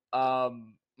built.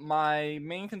 My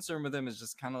main concern with him is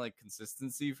just kind of like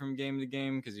consistency from game to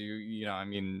game, because I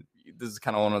mean, this is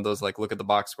kind of one of those like look at the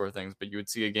box score things, but you would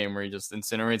see a game where he just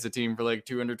incinerates a team for like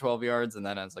 212 yards and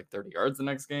then has like 30 yards the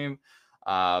next game.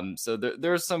 So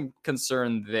there's some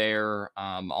concern there.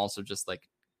 Also just like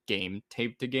game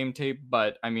tape to game tape,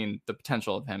 but I mean, the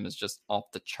potential of him is just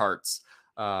off the charts,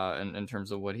 in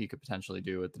terms of what he could potentially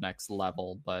do at the next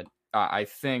level. But I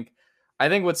think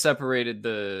what separated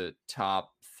the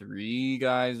top 3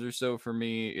 guys or so for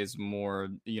me is more,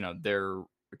 their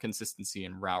consistency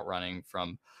in route running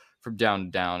from down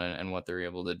to down and what they're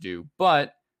able to do.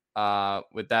 But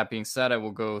with that being said, I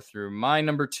will go through my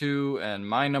number 2 and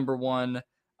my number 1.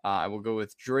 I will go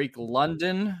with Drake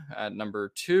London at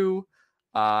number 2.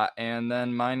 And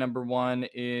then my number 1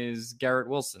 is Garrett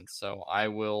Wilson. So I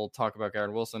will talk about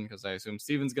Garrett Wilson because I assume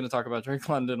Steven's going to talk about Drake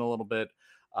London a little bit.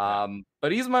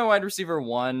 But he's my wide receiver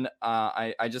 1.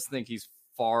 I just think he's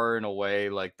far and away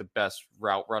like the best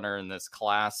route runner in this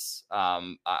class.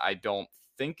 I don't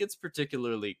think it's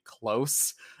particularly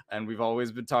close, and we've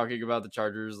always been talking about the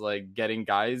Chargers like getting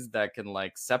guys that can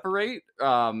like separate.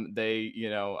 They,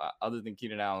 other than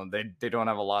Keenan Allen, they don't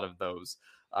have a lot of those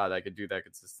that could do that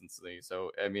consistently.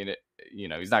 So I mean,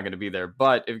 he's not going to be there.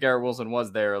 But if Garrett Wilson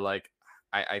was there, like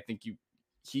I think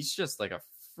he's just like a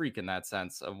freak in that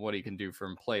sense of what he can do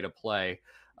from play to play.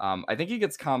 I think he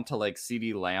gets comped to like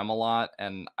CeeDee Lamb a lot,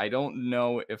 and I don't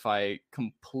know if I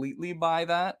completely buy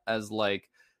that as like,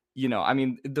 I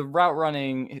mean, the route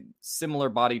running, similar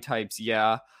body types,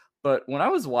 yeah. But when I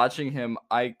was watching him,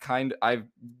 I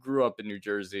grew up in New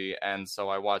Jersey, and so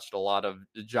I watched a lot of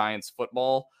Giants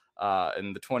football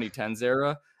in the 2010s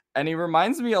era. And he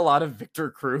reminds me a lot of Victor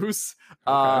Cruz.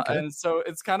 Okay. And so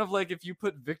it's kind of like if you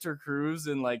put Victor Cruz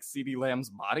in like CeeDee Lamb's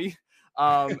body,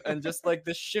 and just like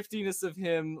the shiftiness of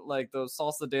him, like those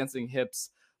salsa dancing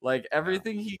hips, like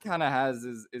everything he kind of has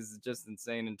is just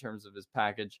insane in terms of his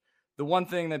package. The one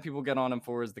thing that people get on him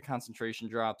for is the concentration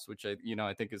drops, which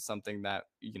I think is something that,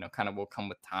 kind of will come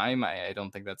with time. I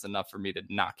don't think that's enough for me to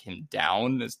knock him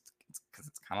down, because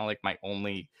it's kind of like my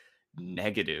only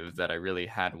negative that I really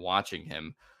had watching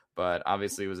him. But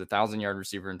obviously it was 1,000-yard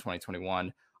receiver in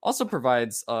 2021. Also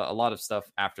provides a lot of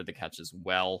stuff after the catch as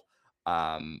well.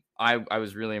 I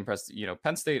was really impressed.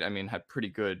 Penn State, I mean, had pretty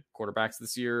good quarterbacks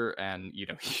this year, and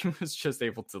he was just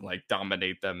able to like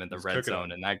dominate them in the red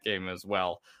zone in that game as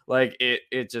well. Like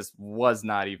it just was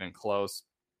not even close.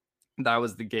 That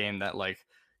was the game that like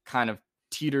kind of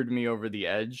teetered me over the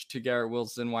edge to Garrett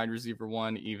Wilson, wide receiver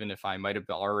 1, even if I might have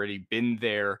already been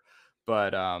there.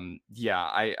 But yeah,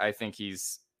 I think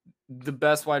he's the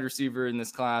best wide receiver in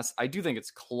this class. I do think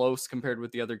it's close compared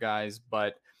with the other guys,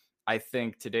 but I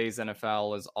think today's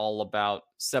NFL is all about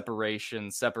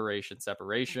separation.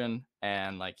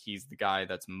 And like, he's the guy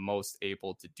that's most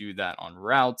able to do that on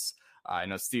routes. I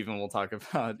know Steven will talk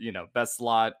about, best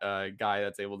slot guy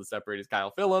that's able to separate is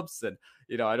Kyle Phillips. And,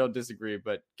 I don't disagree,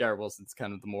 but Garrett Wilson's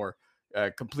kind of the more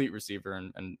a complete receiver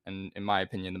and in my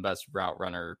opinion, the best route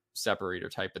runner separator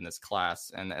type in this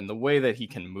class. And the way that he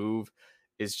can move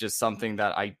is just something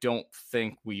that I don't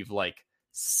think we've like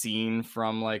seen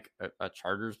from like a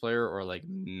Chargers player or like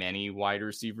many wide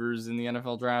receivers in the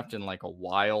NFL draft in like a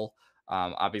while.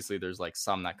 Obviously there's like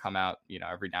some that come out,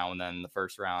 every now and then in the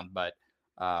first round, but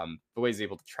the way he's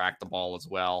able to track the ball as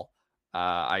well.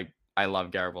 I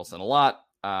love Garrett Wilson a lot.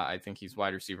 I think he's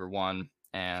wide receiver 1.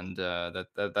 And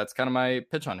that's kind of my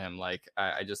pitch on him. Like,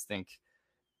 I just think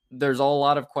there's a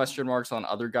lot of question marks on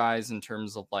other guys in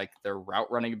terms of like their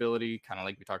route running ability, kind of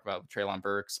like we talked about with Treylon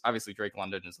Burks. Obviously, Drake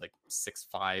London is like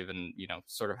 6'5" and,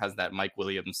 sort of has that Mike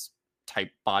Williams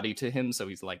type body to him. So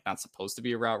he's like not supposed to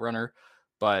be a route runner.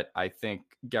 But I think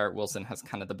Garrett Wilson has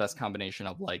kind of the best combination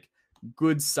of like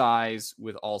good size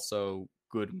with also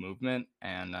good movement.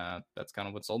 And that's kind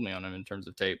of what sold me on him in terms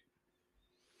of tape.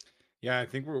 Yeah, I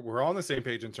think we're all on the same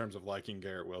page in terms of liking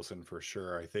Garrett Wilson for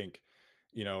sure. I think,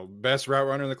 best route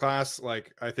runner in the class.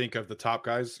 Like, I think of the top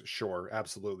guys, sure,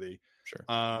 absolutely.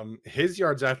 Sure. His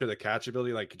yards after the catch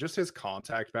ability, like just his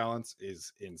contact balance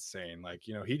is insane. Like,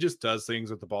 he just does things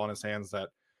with the ball in his hands that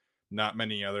not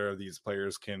many other of these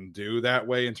players can do that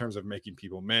way in terms of making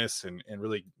people miss and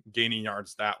really gaining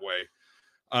yards that way.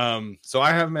 So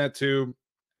I have him at 2.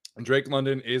 Drake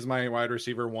London is my wide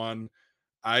receiver 1.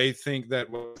 I think that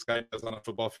what this guy does on a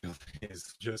football field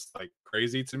is just like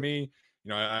crazy to me.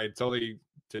 I totally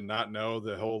did not know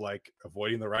the whole like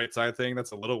avoiding the right side thing.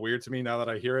 That's a little weird to me now that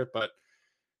I hear it. But,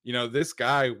 this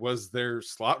guy was their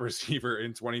slot receiver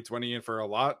in 2020 and for a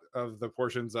lot of the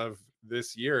portions of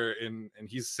this year. And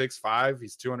he's 6'5",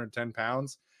 he's 210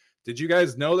 pounds. Did you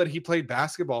guys know that he played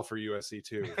basketball for USC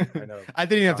too? I know. I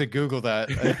didn't even have to Google that.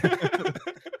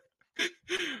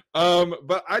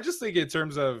 But I just think in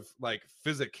terms of like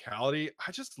physicality,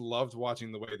 I just loved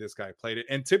watching the way this guy played it.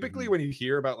 And typically when you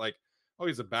hear about like, oh,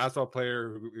 he's a basketball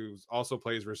player who also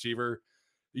plays receiver,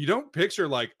 you don't picture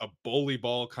like a bully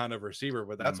ball kind of receiver,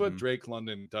 but that's what Drake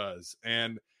London does.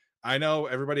 And I know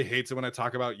everybody hates it when I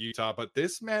talk about Utah, but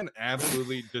this man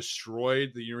absolutely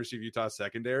destroyed the University of Utah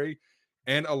secondary.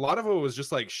 And a lot of it was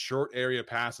just like short area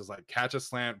passes, like catch a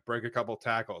slant, break a couple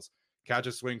tackles, catch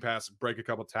a swing pass, break a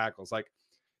couple tackles. Like,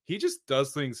 he just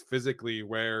does things physically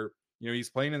where,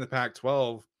 he's playing in the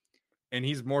Pac-12 and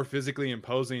he's more physically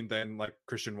imposing than like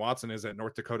Christian Watson is at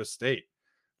North Dakota State.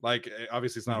 Like,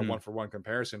 obviously it's not a 1-for-1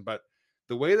 comparison, but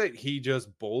the way that he just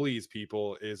bullies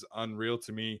people is unreal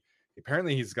to me.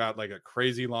 Apparently he's got like a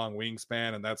crazy long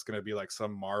wingspan, and that's going to be like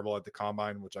some marvel at the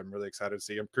combine, which I'm really excited to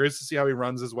see. I'm curious to see how he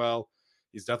runs as well.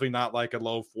 He's definitely not like a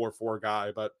low 4.4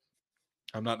 guy, but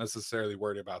I'm not necessarily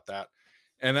worried about that.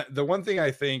 And the one thing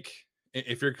I think,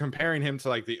 if you're comparing him to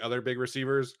like the other big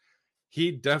receivers,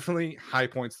 he definitely high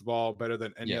points the ball better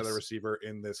than any other receiver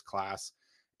in this class.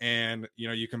 And,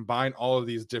 you combine all of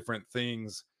these different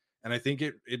things, and I think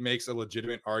it makes a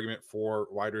legitimate argument for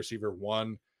wide receiver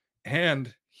 1.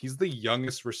 And he's the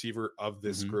youngest receiver of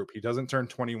this group. He doesn't turn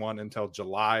 21 until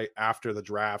July after the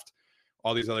draft.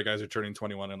 All these other guys are turning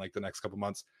 21 in like the next couple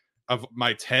months. Of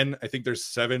my 10, I think there's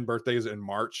 7 birthdays in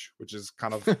March, which is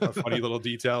kind of a funny little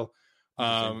detail.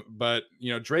 But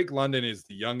Drake London is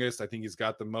the youngest. I think he's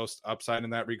got the most upside in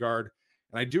that regard.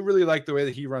 And I do really like the way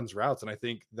that he runs routes. And I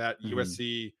think that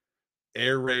USC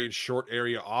air raid short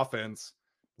area offense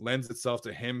lends itself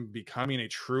to him becoming a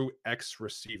true X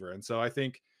receiver. And so I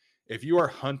think if you are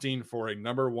hunting for a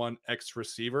number 1 X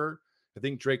receiver, I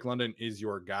think Drake London is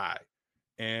your guy.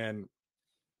 And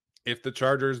if the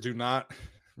Chargers do not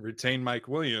retain Mike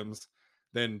Williams,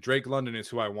 then Drake London is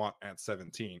who I want at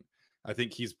 17. I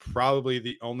think he's probably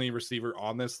the only receiver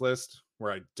on this list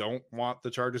where I don't want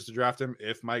the Chargers to draft him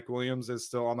if Mike Williams is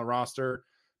still on the roster,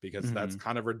 because that's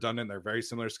kind of redundant. They're very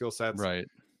similar skill sets. Right.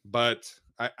 But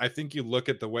I think you look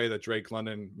at the way that Drake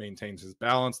London maintains his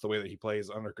balance, the way that he plays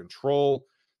under control,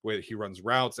 the way that he runs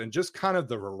routes, and just kind of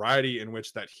the variety in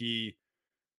which that he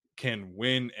can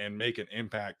win and make an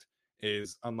impact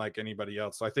is unlike anybody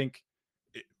else. So I think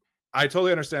I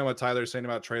totally understand what Tyler's saying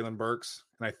about Treylon Burks.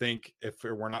 And I think if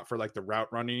it were not for like the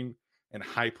route running and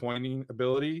high pointing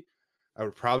ability, I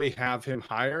would probably have him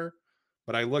higher.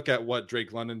 But I look at what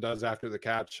Drake London does after the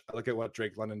catch. I look at what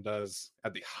Drake London does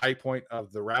at the high point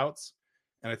of the routes.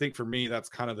 And I think for me, that's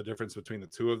kind of the difference between the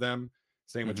two of them.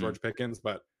 Same with George Pickens.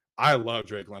 But I love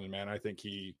Drake London, man. I think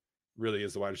he really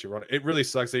is the wide receiver. It really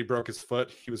sucks that he broke his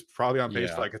foot. He was probably on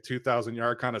pace for like a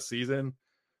 2,000-yard kind of season,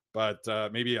 but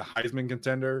maybe a Heisman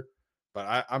contender.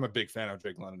 But I'm a big fan of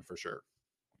Drake London for sure.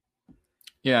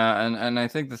 Yeah, and I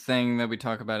think the thing that we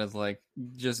talk about is like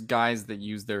just guys that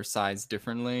use their size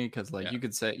differently, because like you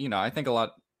could say, I think a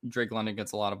lot Drake London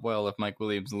gets a lot of oil. If Mike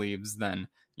Williams leaves, then,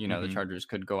 the Mhm. Chargers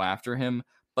could go after him.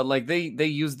 But like they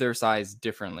use their size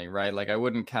differently, right? Like I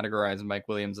wouldn't categorize Mike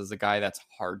Williams as a guy that's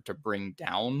hard to bring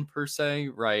down per se,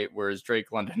 right? Whereas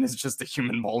Drake London is just a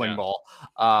human bowling ball,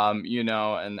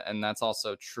 and that's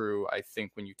also true. I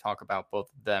think when you talk about both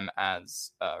of them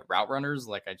as route runners,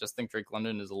 like I just think Drake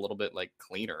London is a little bit like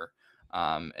cleaner,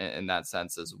 in that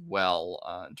sense as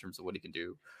well, in terms of what he can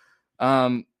do,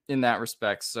 in that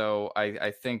respect. So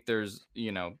I think there's,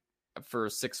 for a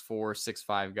 6'4",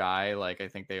 6'5" guy, like I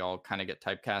think they all kind of get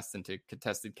typecast into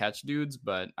contested catch dudes,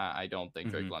 but I don't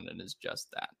think Drake Mhm. London is just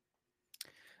that.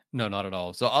 No, not at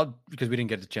all. So because we didn't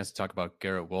get a chance to talk about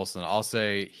Garrett Wilson, I'll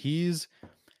say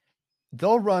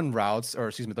they'll run routes, or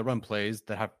excuse me, they'll run plays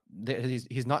that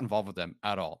he's not involved with them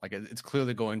at all. Like it's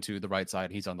clearly going to the right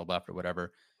side, he's on the left or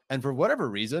whatever. And for whatever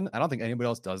reason, I don't think anybody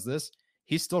else does this.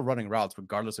 He's still running routes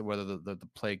regardless of whether the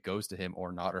play goes to him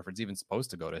or not, or if it's even supposed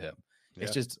to go to him. Yeah.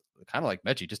 It's just kind of like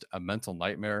Mechie, just a mental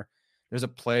nightmare. There's a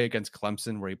play against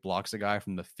Clemson where he blocks a guy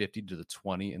from the 50 to the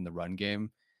 20 in the run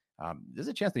game. There's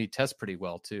a chance that he tests pretty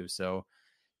well too. So,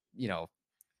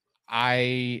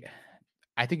 I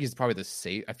think he's probably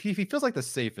he feels like the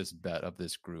safest bet of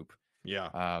this group. Yeah.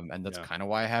 And that's kind of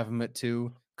why I have him at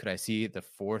 2. Could I see the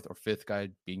 4th or 5th guy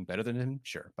being better than him?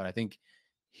 Sure. But I think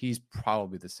he's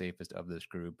probably the safest of this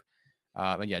group.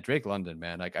 And yeah, Drake London,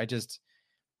 man, like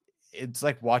it's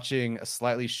like watching a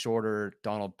slightly shorter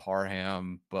Donald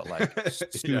Parham, but like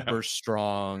super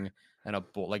strong and a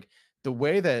bull. Like the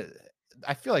way that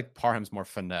I feel like Parham's more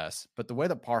finesse, but the way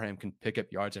that Parham can pick up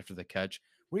yards after the catch,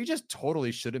 where you just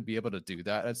totally shouldn't be able to do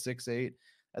that at 6'8".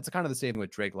 That's kind of the same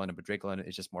with Drake London, but Drake London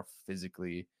is just more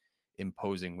physically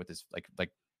imposing with his like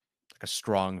a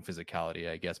strong physicality,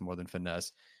 I guess, more than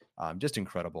finesse. Just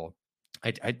incredible.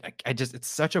 I just, it's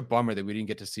such a bummer that we didn't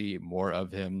get to see more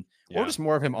of him, or just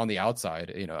more of him on the outside,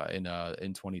 in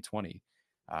 2020.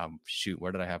 Shoot,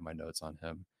 where did I have my notes on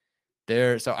him?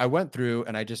 There. So I went through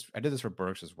and I did this for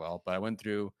Burks as well, but I went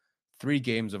through 3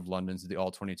 games of London's, the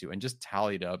all 22, and just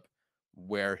tallied up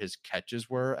where his catches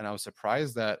were. And I was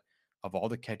surprised that of all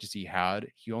the catches he had,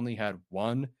 he only had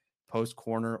 1 post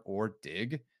corner or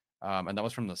dig. And that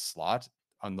was from the slot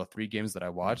on the 3 games that I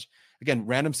watched. Again,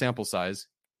 random sample size,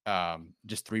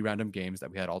 just 3 random games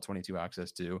that we had all 22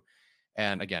 access to.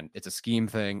 And again, it's a scheme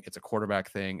thing, it's a quarterback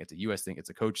thing, it's a US thing, it's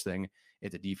a coach thing,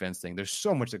 it's a defense thing. There's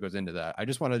so much that goes into that.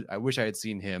 I wish I had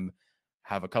seen him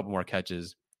have a couple more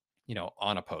catches,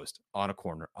 on a post, on a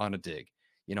corner, on a dig.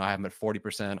 I have him at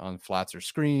 40% on flats or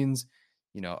screens.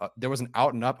 There was an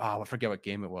out and up. Oh, I forget what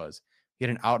game it was. He had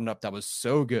an out and up that was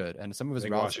so good. And some of his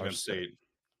routes Washington State.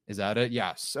 Is that it?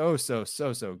 Yeah. So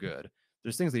good.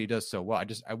 There's things that he does so well.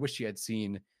 I wish he had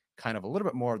seen kind of a little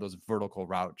bit more of those vertical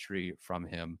route tree from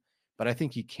him, but I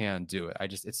think he can do it.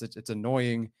 It's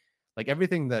annoying. Like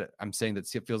everything that I'm saying that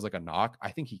feels like a knock,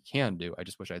 I think he can do. I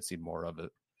just wish I'd seen more of it.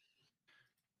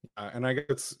 And I guess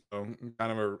it's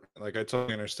kind of I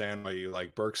totally understand why you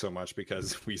like Burks so much,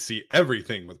 because we see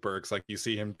everything with Burks. Like you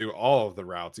see him do all of the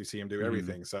routes, you see him do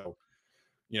everything. So,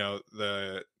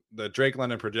 the Drake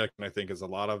London projection, I think, is a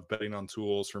lot of betting on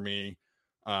tools for me.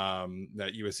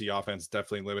 That USC offense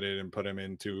definitely limited and put him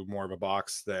into more of a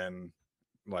box than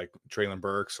like Treylon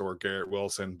Burks or Garrett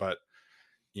Wilson. But,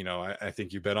 I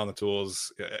think you bet on the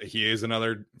tools. He is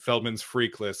another Feldman's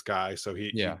freak list guy. So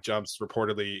he jumps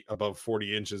reportedly above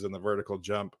 40 inches in the vertical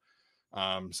jump.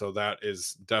 So that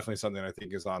is definitely something I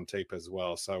think is on tape as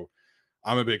well. So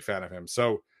I'm a big fan of him.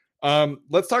 So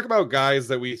let's talk about guys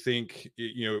that we think,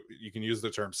 you can use the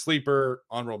term sleeper,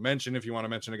 honorable mention if you want to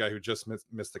mention a guy who just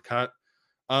missed the cut.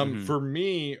 For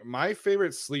me, my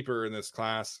favorite sleeper in this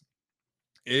class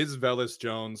is Velus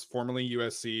Jones, formerly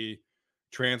USC,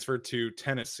 transferred to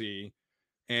Tennessee.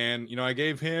 And, I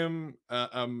gave him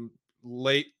a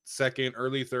late 2nd,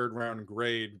 early 3rd round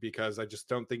grade because I just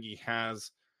don't think he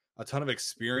has a ton of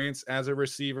experience as a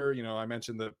receiver. I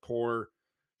mentioned the poor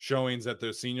showings at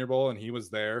the Senior Bowl, and he was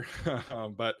there.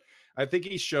 But I think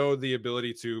he showed the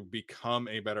ability to become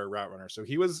a better route runner. So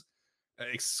he was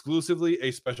exclusively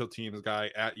a special teams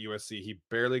guy at USC. He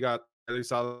barely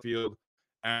saw the field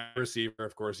at receiver.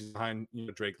 Of course, he's behind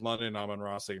Drake London,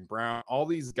 Amon-Ra St. Brown, all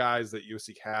these guys that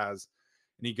USC has.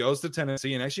 And he goes to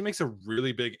Tennessee and actually makes a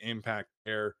really big impact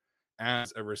there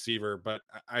as a receiver. But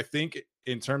I think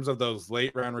in terms of those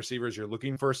late round receivers, you're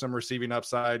looking for some receiving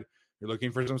upside. You're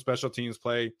looking for some special teams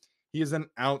play. He is an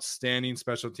outstanding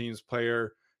special teams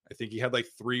player. I think he had like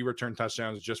 3 return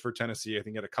touchdowns just for Tennessee. I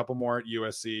think he had a couple more at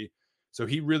USC. So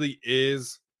he really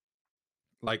is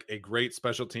like a great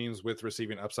special teams with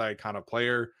receiving upside kind of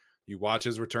player. You watch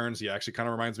his returns. He actually kind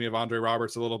of reminds me of Andre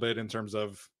Roberts a little bit in terms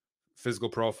of physical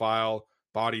profile,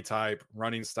 body type,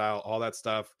 running style, all that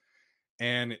stuff.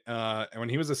 And when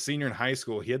he was a senior in high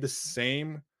school, he had the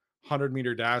same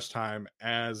 100-meter dash time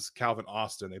as Calvin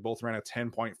Austin. They both ran a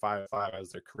 10.55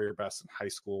 as their career best in high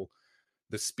school.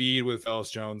 The speed with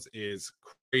Velus Jones is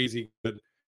crazy good.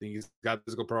 He's got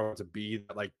physical profile to be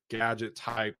that like gadget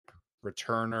type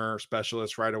returner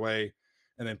specialist right away,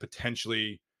 and then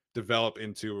potentially develop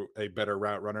into a better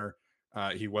route runner.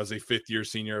 He was a 5th-year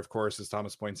senior, of course, as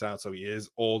Thomas points out, so he is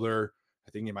older.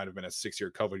 I think he might have been a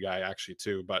 6-year COVID guy actually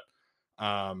too, but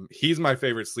he's my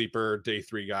favorite sleeper day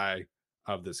 3 guy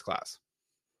of this class.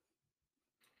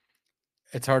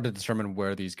 It's hard to determine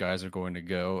where these guys are going to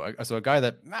go. So a guy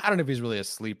that I don't know if he's really a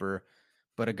sleeper,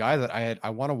 but a guy that I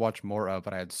want to watch more of,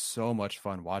 but I had so much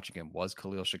fun watching him was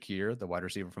Khalil Shakir, the wide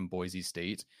receiver from Boise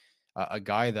State. A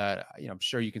guy that, I'm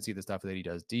sure you can see the stuff that he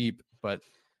does deep, but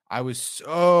I was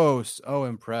so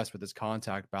impressed with his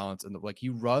contact balance, and like he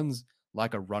runs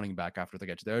like a running back after the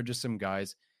catch. There are just some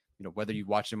guys, whether you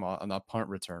watch him on a punt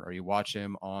return or you watch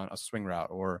him on a swing route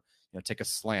or take a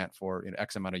slant for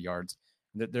X amount of yards.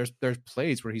 There's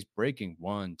plays where he's breaking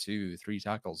 1, 2, 3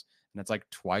 tackles, and it's like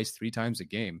 2-3 times a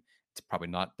game. It's probably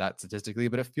not that statistically,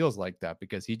 but it feels like that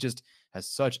because he just has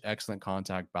such excellent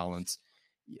contact balance.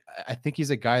 I think he's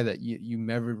a guy that you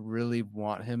never really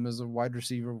want him as a wide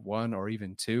receiver 1 or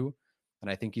even 2. And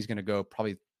I think he's going to go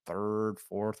probably 3rd,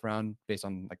 4th round based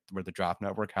on like where the draft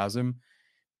network has him.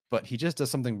 But he just does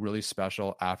something really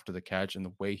special after the catch and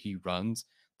the way he runs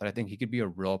that I think he could be a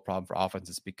real problem for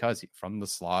offenses because from the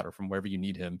slot or from wherever you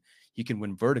need him, he can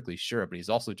win vertically, sure. But he's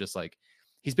also just like,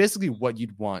 he's basically what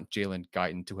you'd want Jalen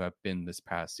Guyton to have been this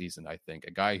past season, I think.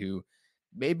 A guy who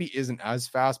maybe isn't as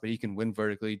fast, but he can win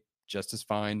vertically just as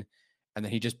fine. And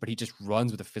then he just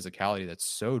runs with a physicality that's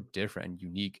so different and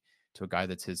unique to a guy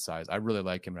that's his size. I really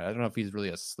like him. I don't know if he's really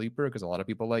a sleeper because a lot of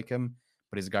people like him,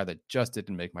 but he's a guy that just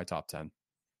didn't make my top 10.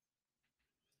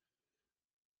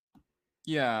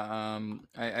 Yeah,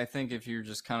 I think if you're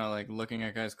just kind of like looking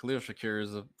at guys, Khalil Shakir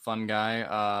is a fun guy.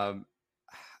 I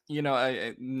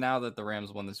now that the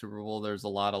Rams won the Super Bowl, there's a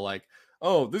lot of like,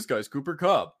 oh, this guy's Cooper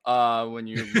Kupp. When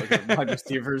you look at wide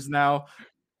receivers now,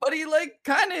 but he like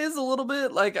kind of is a little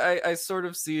bit like I sort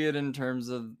of see it in terms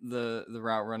of the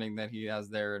route running that he has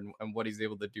there and what he's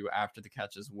able to do after the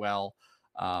catch as well.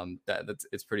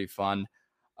 It's pretty fun.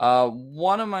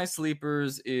 One of my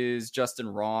sleepers is Justin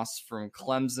Ross from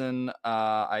Clemson.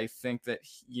 I think that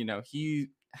he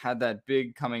had that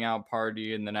big coming out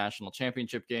party in the national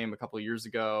championship game a couple of years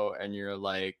ago, and you're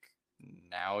like,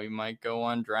 now he might go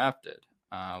undrafted,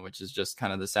 which is just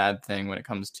kind of the sad thing when it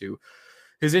comes to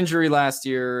his injury last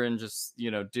year and just,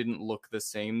 didn't look the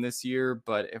same this year.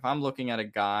 But if I'm looking at a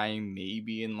guy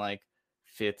maybe in like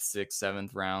 5th, 6th,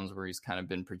 7th rounds where he's kind of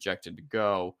been projected to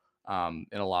go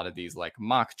in a lot of these like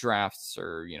mock drafts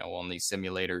or, on these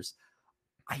simulators,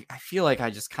 I feel like I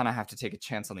just kind of have to take a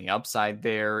chance on the upside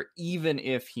there, even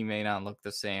if he may not look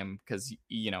the same. Because,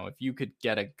 if you could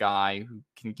get a guy who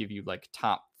can give you like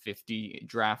top 50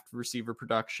 draft receiver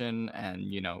production and,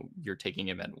 you're taking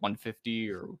him at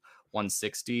 150 or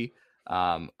 160,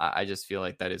 I just feel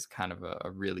like that is kind of a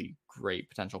really great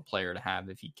potential player to have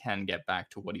if he can get back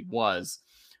to what he was.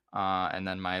 And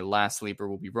then my last sleeper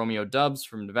will be Romeo Doubs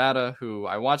from Nevada, who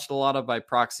I watched a lot of by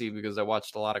proxy because I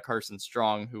watched a lot of Carson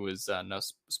Strong, who is no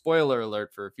spoiler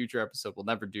alert for a future episode we'll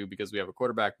never do because we have a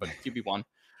quarterback, but QB1.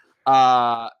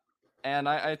 And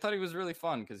I thought he was really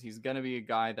fun because he's going to be a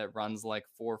guy that runs like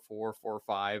 4.4,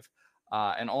 4.5,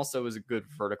 and also is a good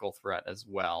vertical threat as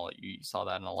well. You saw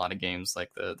that in a lot of games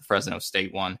like the Fresno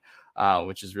State one,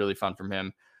 which is really fun from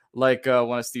him. Like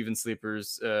one of Steven's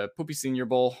sleepers, Poopy Senior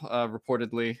Bowl,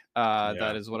 reportedly.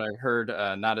 That is what I heard.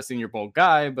 Not a Senior Bowl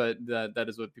guy, but that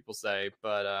is what people say.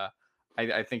 But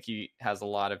I think he has a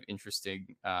lot of interesting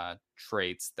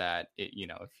traits that,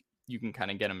 if you can kind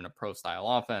of get him in a pro-style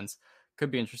offense,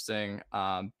 could be interesting.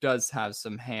 Does have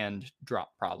some hand drop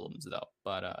problems, though,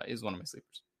 but is one of my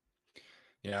sleepers.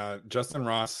 Yeah, Justin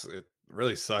Ross, it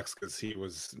really sucks because he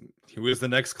was the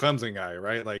next Clemson guy,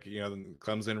 right? Like,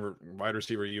 Clemson wide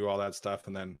receiver, all that stuff,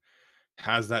 and then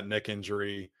has that neck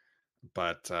injury.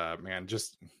 But man,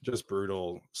 just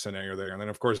brutal scenario there. And then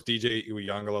of course DJ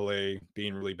Uiagalelei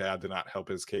being really bad did not help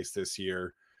his case this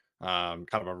year. Kind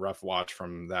of a rough watch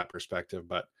from that perspective.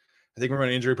 But I think from an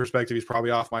injury perspective, he's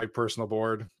probably off my personal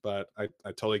board. But I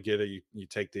totally get it. You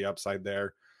take the upside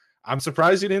there. I'm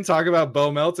surprised you didn't talk about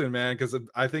Bo Melton, man, because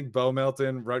I think Bo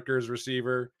Melton, Rutgers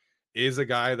receiver, is a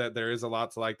guy that there is a lot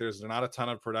to like. There's not a ton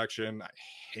of production. I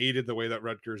hated the way that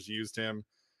Rutgers used him,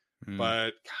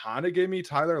 but kind of gave me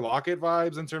Tyler Lockett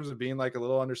vibes in terms of being like a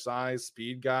little undersized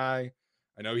speed guy.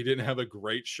 I know he didn't have a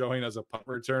great showing as a punt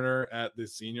returner at the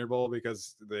Senior Bowl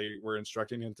because they were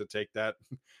instructing him to take that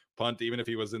punt even if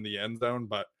he was in the end zone.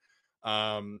 But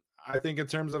I think in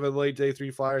terms of a late day 3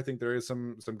 flyer, I think there is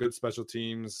some good special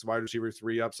teams, wide receiver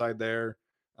 3 upside there.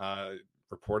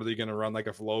 Reportedly going to run like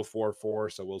a low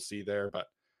 4.4, so we'll see there. But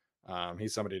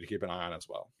he's somebody to keep an eye on as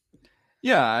well.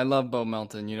 Yeah, I love Bo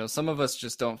Melton. You know, some of us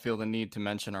just don't feel the need to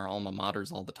mention our alma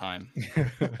maters all the time.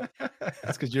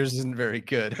 That's because yours isn't very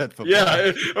good at football.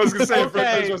 Yeah, I was going to say,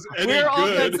 okay, was any we're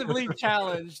good. offensively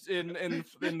challenged in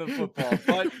the football,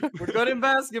 but we're good in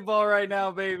basketball right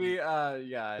now, baby. Yeah,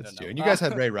 I don't know. And you guys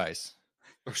had Ray Rice.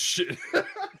 Oh shit!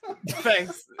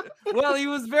 Thanks. Well, he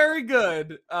was very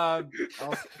good.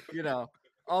 Also, you know,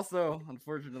 also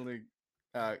unfortunately,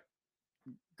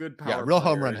 good power. Yeah, real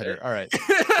player. home run hitter. All right.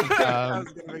 I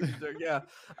was gonna make a joke, yeah.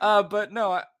 But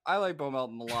no, I like Bo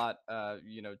Melton a lot.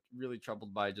 You know, really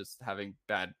troubled by just having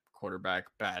bad quarterback,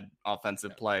 bad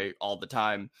offensive play all the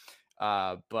time.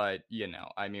 But you know,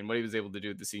 I mean, what he was able to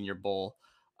do at the Senior Bowl,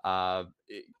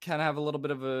 it can have a little bit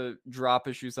of a drop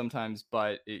issue sometimes,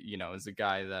 but it, you know, is a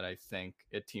guy that I think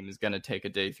a team is going to take a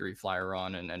day 3 flyer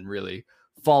on and really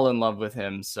fall in love with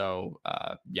him. So,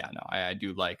 yeah, no, I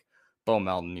do like Bo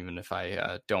Melton, even if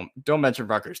I don't mention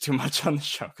Rutgers too much on the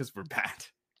show because we're bad.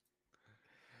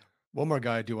 One more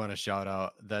guy I do want to shout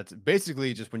out. That's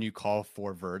basically just when you call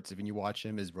for verts. If you watch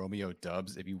him, is Romeo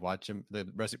Doubs. If you watch him, the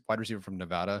wide receiver from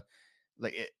Nevada,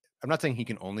 I'm not saying he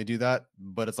can only do that,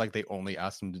 but it's like they only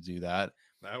asked him to do that.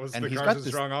 That was the Cardinals'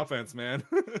 strong offense, man.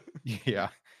 Yeah,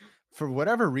 for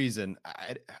whatever reason,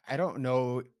 I don't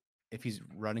know if he's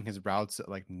running his routes at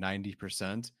like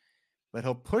 90%. But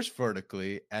he'll push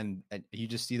vertically, and you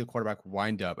just see the quarterback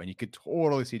wind up, and you could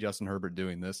totally see Justin Herbert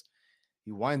doing this.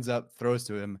 He winds up, throws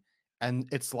to him, and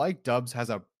it's like Doubs has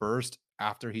a burst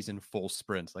after he's in full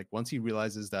sprint. Like once he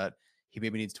realizes that he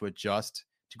maybe needs to adjust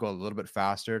to go a little bit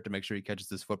faster to make sure he catches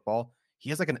this football, he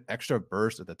has like an extra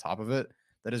burst at the top of it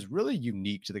that is really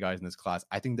unique to the guys in this class.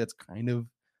 I think that's kind of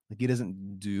like he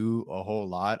doesn't do a whole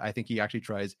lot. I think he actually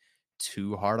tries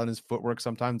too hard on his footwork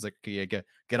sometimes. Like, okay,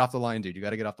 get off the line, dude. You got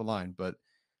to get off the line. But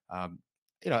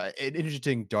you know, an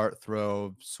interesting dart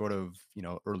throw, sort of, you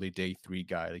know, early day 3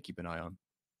 guy to keep an eye on.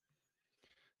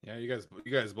 Yeah, you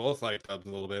guys both liked Doubs a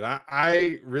little bit.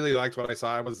 I really liked what I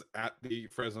saw. I was at the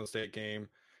Fresno State game,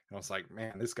 and I was like,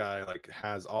 man, this guy like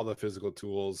has all the physical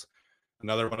tools.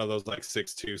 Another one of those like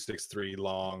 6'2", 6'3",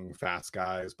 long, fast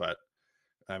guys. But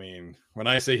I mean, when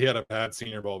I say he had a bad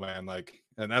Senior Bowl, man, like,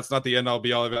 and that's not the end all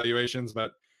be all evaluations,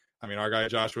 but I mean, our guy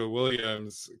Joshua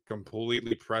Williams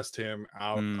completely pressed him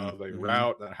out of a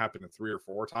route that happened 3 or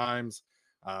 4 times.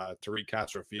 Tariq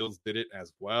Castro Fields did it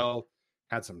as well.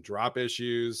 Had some drop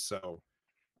issues, so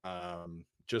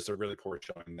just a really poor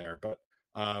showing there. But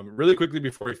really quickly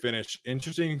before we finish,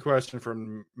 interesting question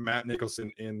from Matt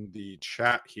Nicholson in the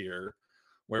chat here.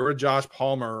 Where would Josh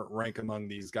Palmer rank among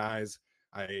these guys?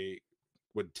 I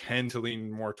would tend to lean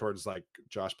more towards like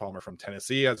Josh Palmer from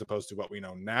Tennessee as opposed to what we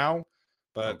know now.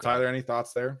 But okay. Tyler, any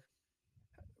thoughts there?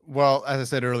 Well, as I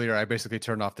said earlier, I basically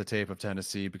turned off the tape of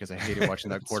Tennessee because I hated watching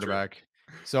that quarterback.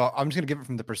 True. So I'm just going to give it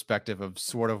from the perspective of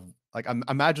sort of like,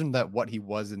 imagine that what he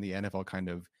was in the NFL kind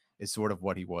of is sort of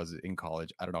what he was in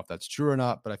college. I don't know if that's true or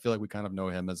not, but I feel like we kind of know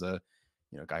him as a,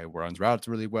 you know, guy who runs routes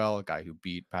really well, a guy who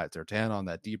beat Pat Surtain on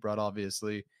that deep route,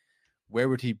 obviously. Where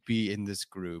would he be in this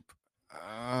group?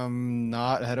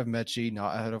 Not ahead of Mechie,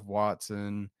 not ahead of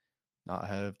Watson, not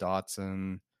ahead of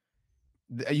Dotson.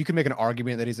 You can make an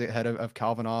argument that he's ahead of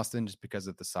Calvin Austin just because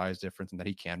of the size difference and that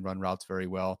he can run routes very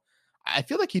well. I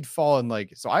feel like he'd fall in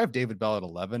like, so I have David Bell at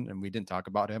 11 and we didn't talk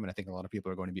about him. And I think a lot of people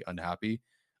are going to be unhappy.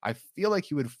 I feel like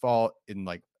he would fall in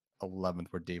like 11th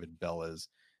where David Bell is.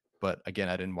 But again,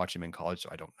 I didn't watch him in college, so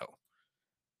I don't know.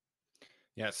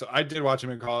 Yeah, so I did watch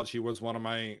him in college. He was one of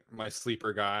my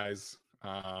sleeper guys.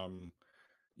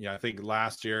 Yeah, I think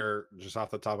last year, just off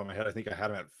the top of my head, I think I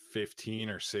had him at 15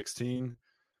 or 16.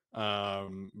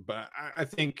 But I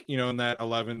think, you know, in that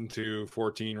 11 to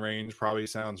 14 range probably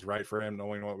sounds right for him,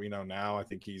 knowing what we know now. I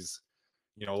think he's,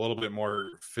 you know, a little bit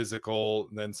more physical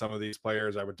than some of these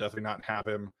players. I would definitely not have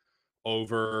him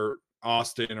over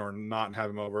Austin or not have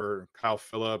him over Kyle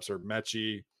Phillips or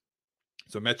Mechie.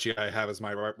 So Mechie I have as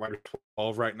my wide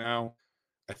 12 right now.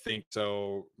 I think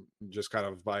so, just kind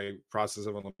of by process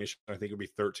of elimination, I think it would be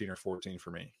 13 or 14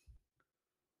 for me.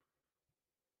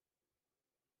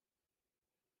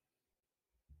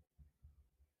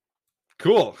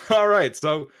 Cool. All right.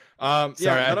 So, Sorry,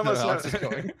 yeah,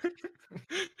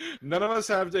 none of us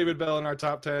have David Bell in our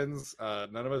top 10s.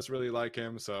 None of us really like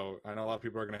him. So I know a lot of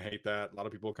people are going to hate that. A lot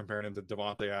of people comparing him to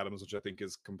Devontae Adams, which I think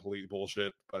is complete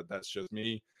bullshit, but that's just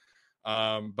me.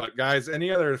 But guys,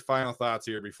 any other final thoughts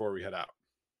here before we head out?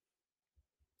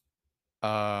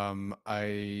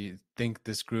 I think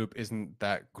this group isn't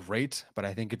that great, but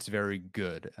I think it's very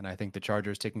good. And I think the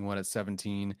Chargers taking one at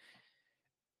 17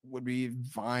 would be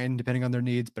fine depending on their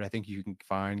needs. But I think you can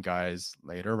find guys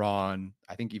later on,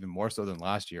 I think even more so than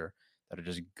last year, that are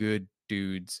just good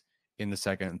dudes in the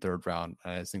second and third round.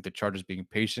 And I just think the Chargers being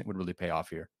patient would really pay off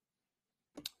here.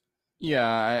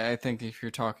 Yeah, I think if you're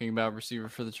talking about receiver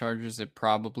for the Chargers, it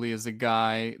probably is a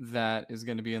guy that is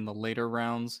going to be in the later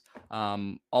rounds.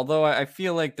 Although I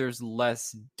feel like there's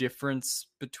less difference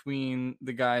between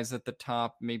the guys at the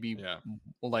top. Maybe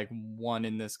like 1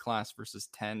 in this class versus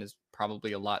 10 is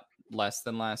probably a lot less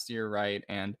than last year, right?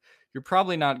 And you're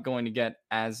probably not going to get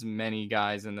as many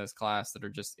guys in this class that are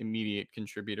just immediate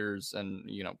contributors and,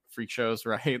 freak shows,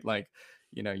 right? Like,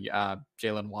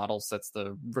 Jalen Waddle sets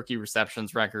the rookie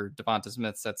receptions record. Devonta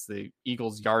Smith sets the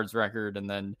Eagles yards record. And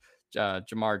then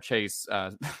Jamar Chase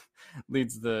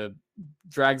drags the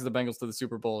Bengals to the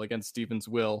Super Bowl against Stevens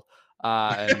Will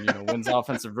and wins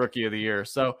Offensive Rookie of the Year.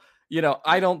 So,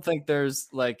 I don't think there's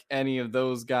like any of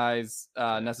those guys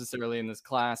necessarily in this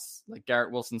class. Like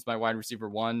Garrett Wilson's my wide receiver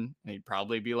 1, and he'd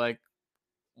probably be like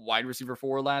wide receiver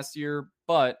 4 last year.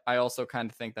 But I also kind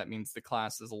of think that means the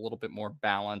class is a little bit more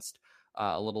balanced.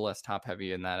 A little less top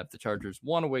heavy in that if the Chargers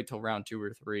want to wait till round 2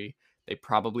 or 3, they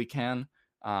probably can.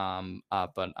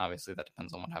 But obviously that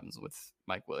depends on what happens with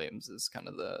Mike Williams is kind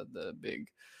of the big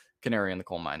canary in the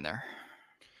coal mine there.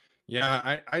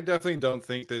 Yeah, I definitely don't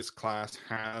think this class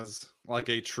has like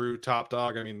a true top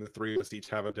dog. I mean, the 3 of us each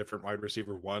have a different wide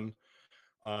receiver 1.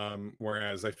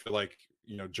 Whereas I feel like,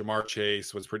 Jamar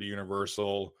Chase was pretty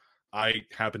universal. I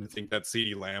happen to think that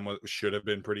CeeDee Lamb should have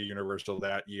been pretty universal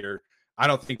that year. I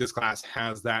don't think this class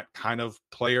has that kind of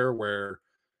player where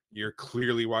you're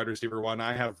clearly wide receiver 1.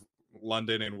 I have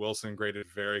London and Wilson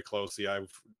graded very closely.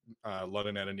 I've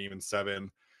London at an even 7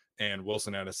 and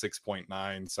Wilson at a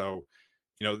 6.9. So,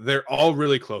 they're all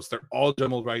really close. They're all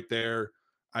jumbled right there.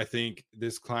 I think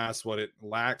this class, what it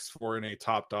lacks for in a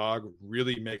top dog,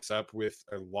 really makes up with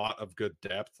a lot of good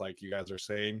depth, like you guys are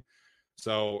saying.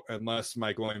 So unless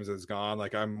Mike Williams is gone,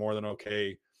 like I'm more than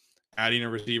okay adding a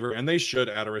receiver, and they should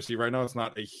add a receiver. I know it's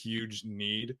not a huge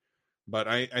need, but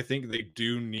I think they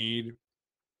do need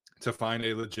to find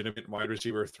a legitimate wide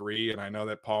receiver 3. And I know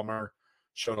that Palmer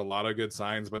showed a lot of good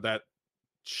signs, but that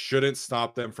shouldn't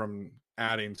stop them from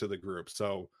adding to the group.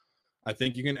 So I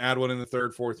think you can add one in the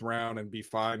 3rd, 4th round and be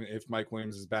fine if Mike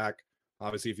Williams is back.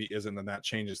 Obviously, if he isn't, then that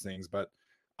changes things. But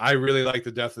I really like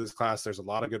the depth of this class. There's a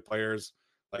lot of good players.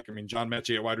 John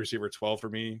Mechie at wide receiver 12 for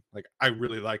me. I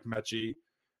really like Mechie.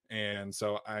 And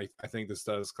so I think this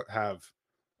does have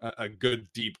a good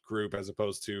deep group as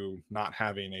opposed to not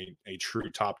having a true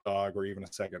top dog or even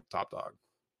a second top dog.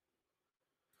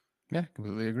 Yeah,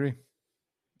 completely agree.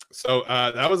 So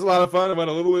that was a lot of fun. It went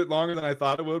a little bit longer than I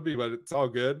thought it would be, but it's all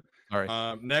good. All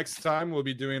right. Next time we'll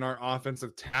be doing our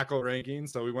offensive tackle ranking.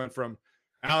 So we went from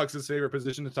Alex's favorite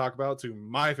position to talk about to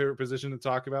my favorite position to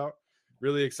talk about.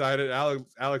 Really excited.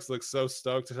 Alex looks so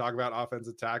stoked to talk about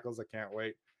offensive tackles. I can't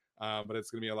wait. But it's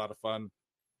going to be a lot of fun.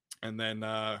 And then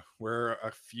we're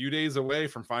a few days away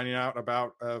from finding out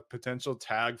about a potential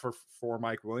tag for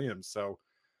Mike Williams. So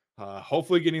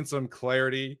hopefully getting some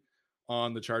clarity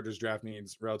on the Chargers draft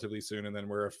needs relatively soon. And then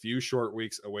we're a few short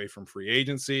weeks away from free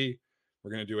agency.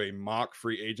 We're going to do a mock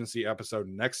free agency episode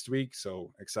next week.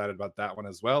 So excited about that one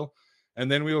as well. And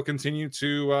then we will continue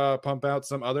to pump out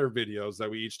some other videos that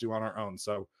we each do on our own.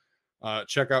 So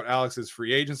check out Alex's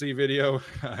free agency video.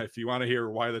 If you want to hear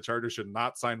why the Chargers should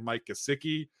not sign Mike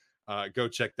Gesicki, go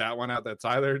check that one out that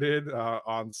Tyler did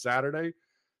on Saturday.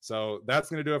 So that's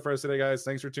going to do it for us today, guys.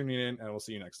 Thanks for tuning in, and we'll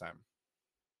see you next time.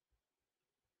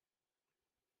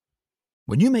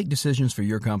 When you make decisions for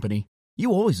your company,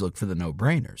 you always look for the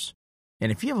no-brainers.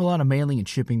 And if you have a lot of mailing and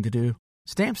shipping to do,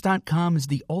 Stamps.com is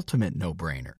the ultimate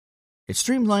no-brainer. It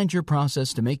streamlines your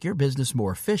process to make your business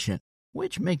more efficient,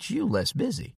 which makes you less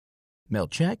busy. Mail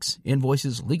checks,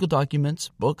 invoices, legal documents,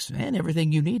 books, and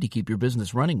everything you need to keep your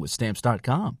business running with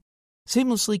Stamps.com.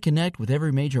 Seamlessly connect with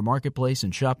every major marketplace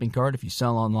and shopping cart if you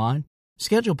sell online.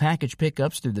 Schedule package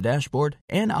pickups through the dashboard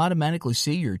and automatically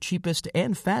see your cheapest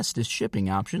and fastest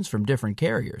shipping options from different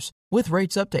carriers, with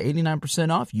rates up to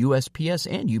 89% off USPS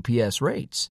and UPS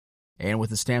rates. And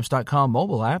with the Stamps.com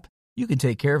mobile app, you can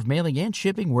take care of mailing and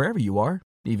shipping wherever you are,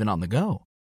 even on the go.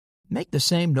 Make the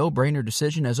same no-brainer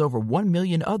decision as over 1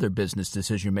 million other business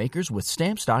decision makers with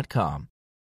Stamps.com.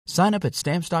 Sign up at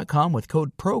Stamps.com with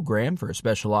code PROGRAM for a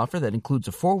special offer that includes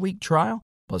a 4-week trial,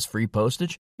 plus free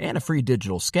postage and a free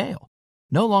digital scale.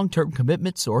 No long-term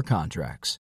commitments or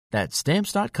contracts. That's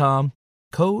Stamps.com,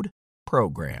 code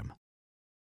program.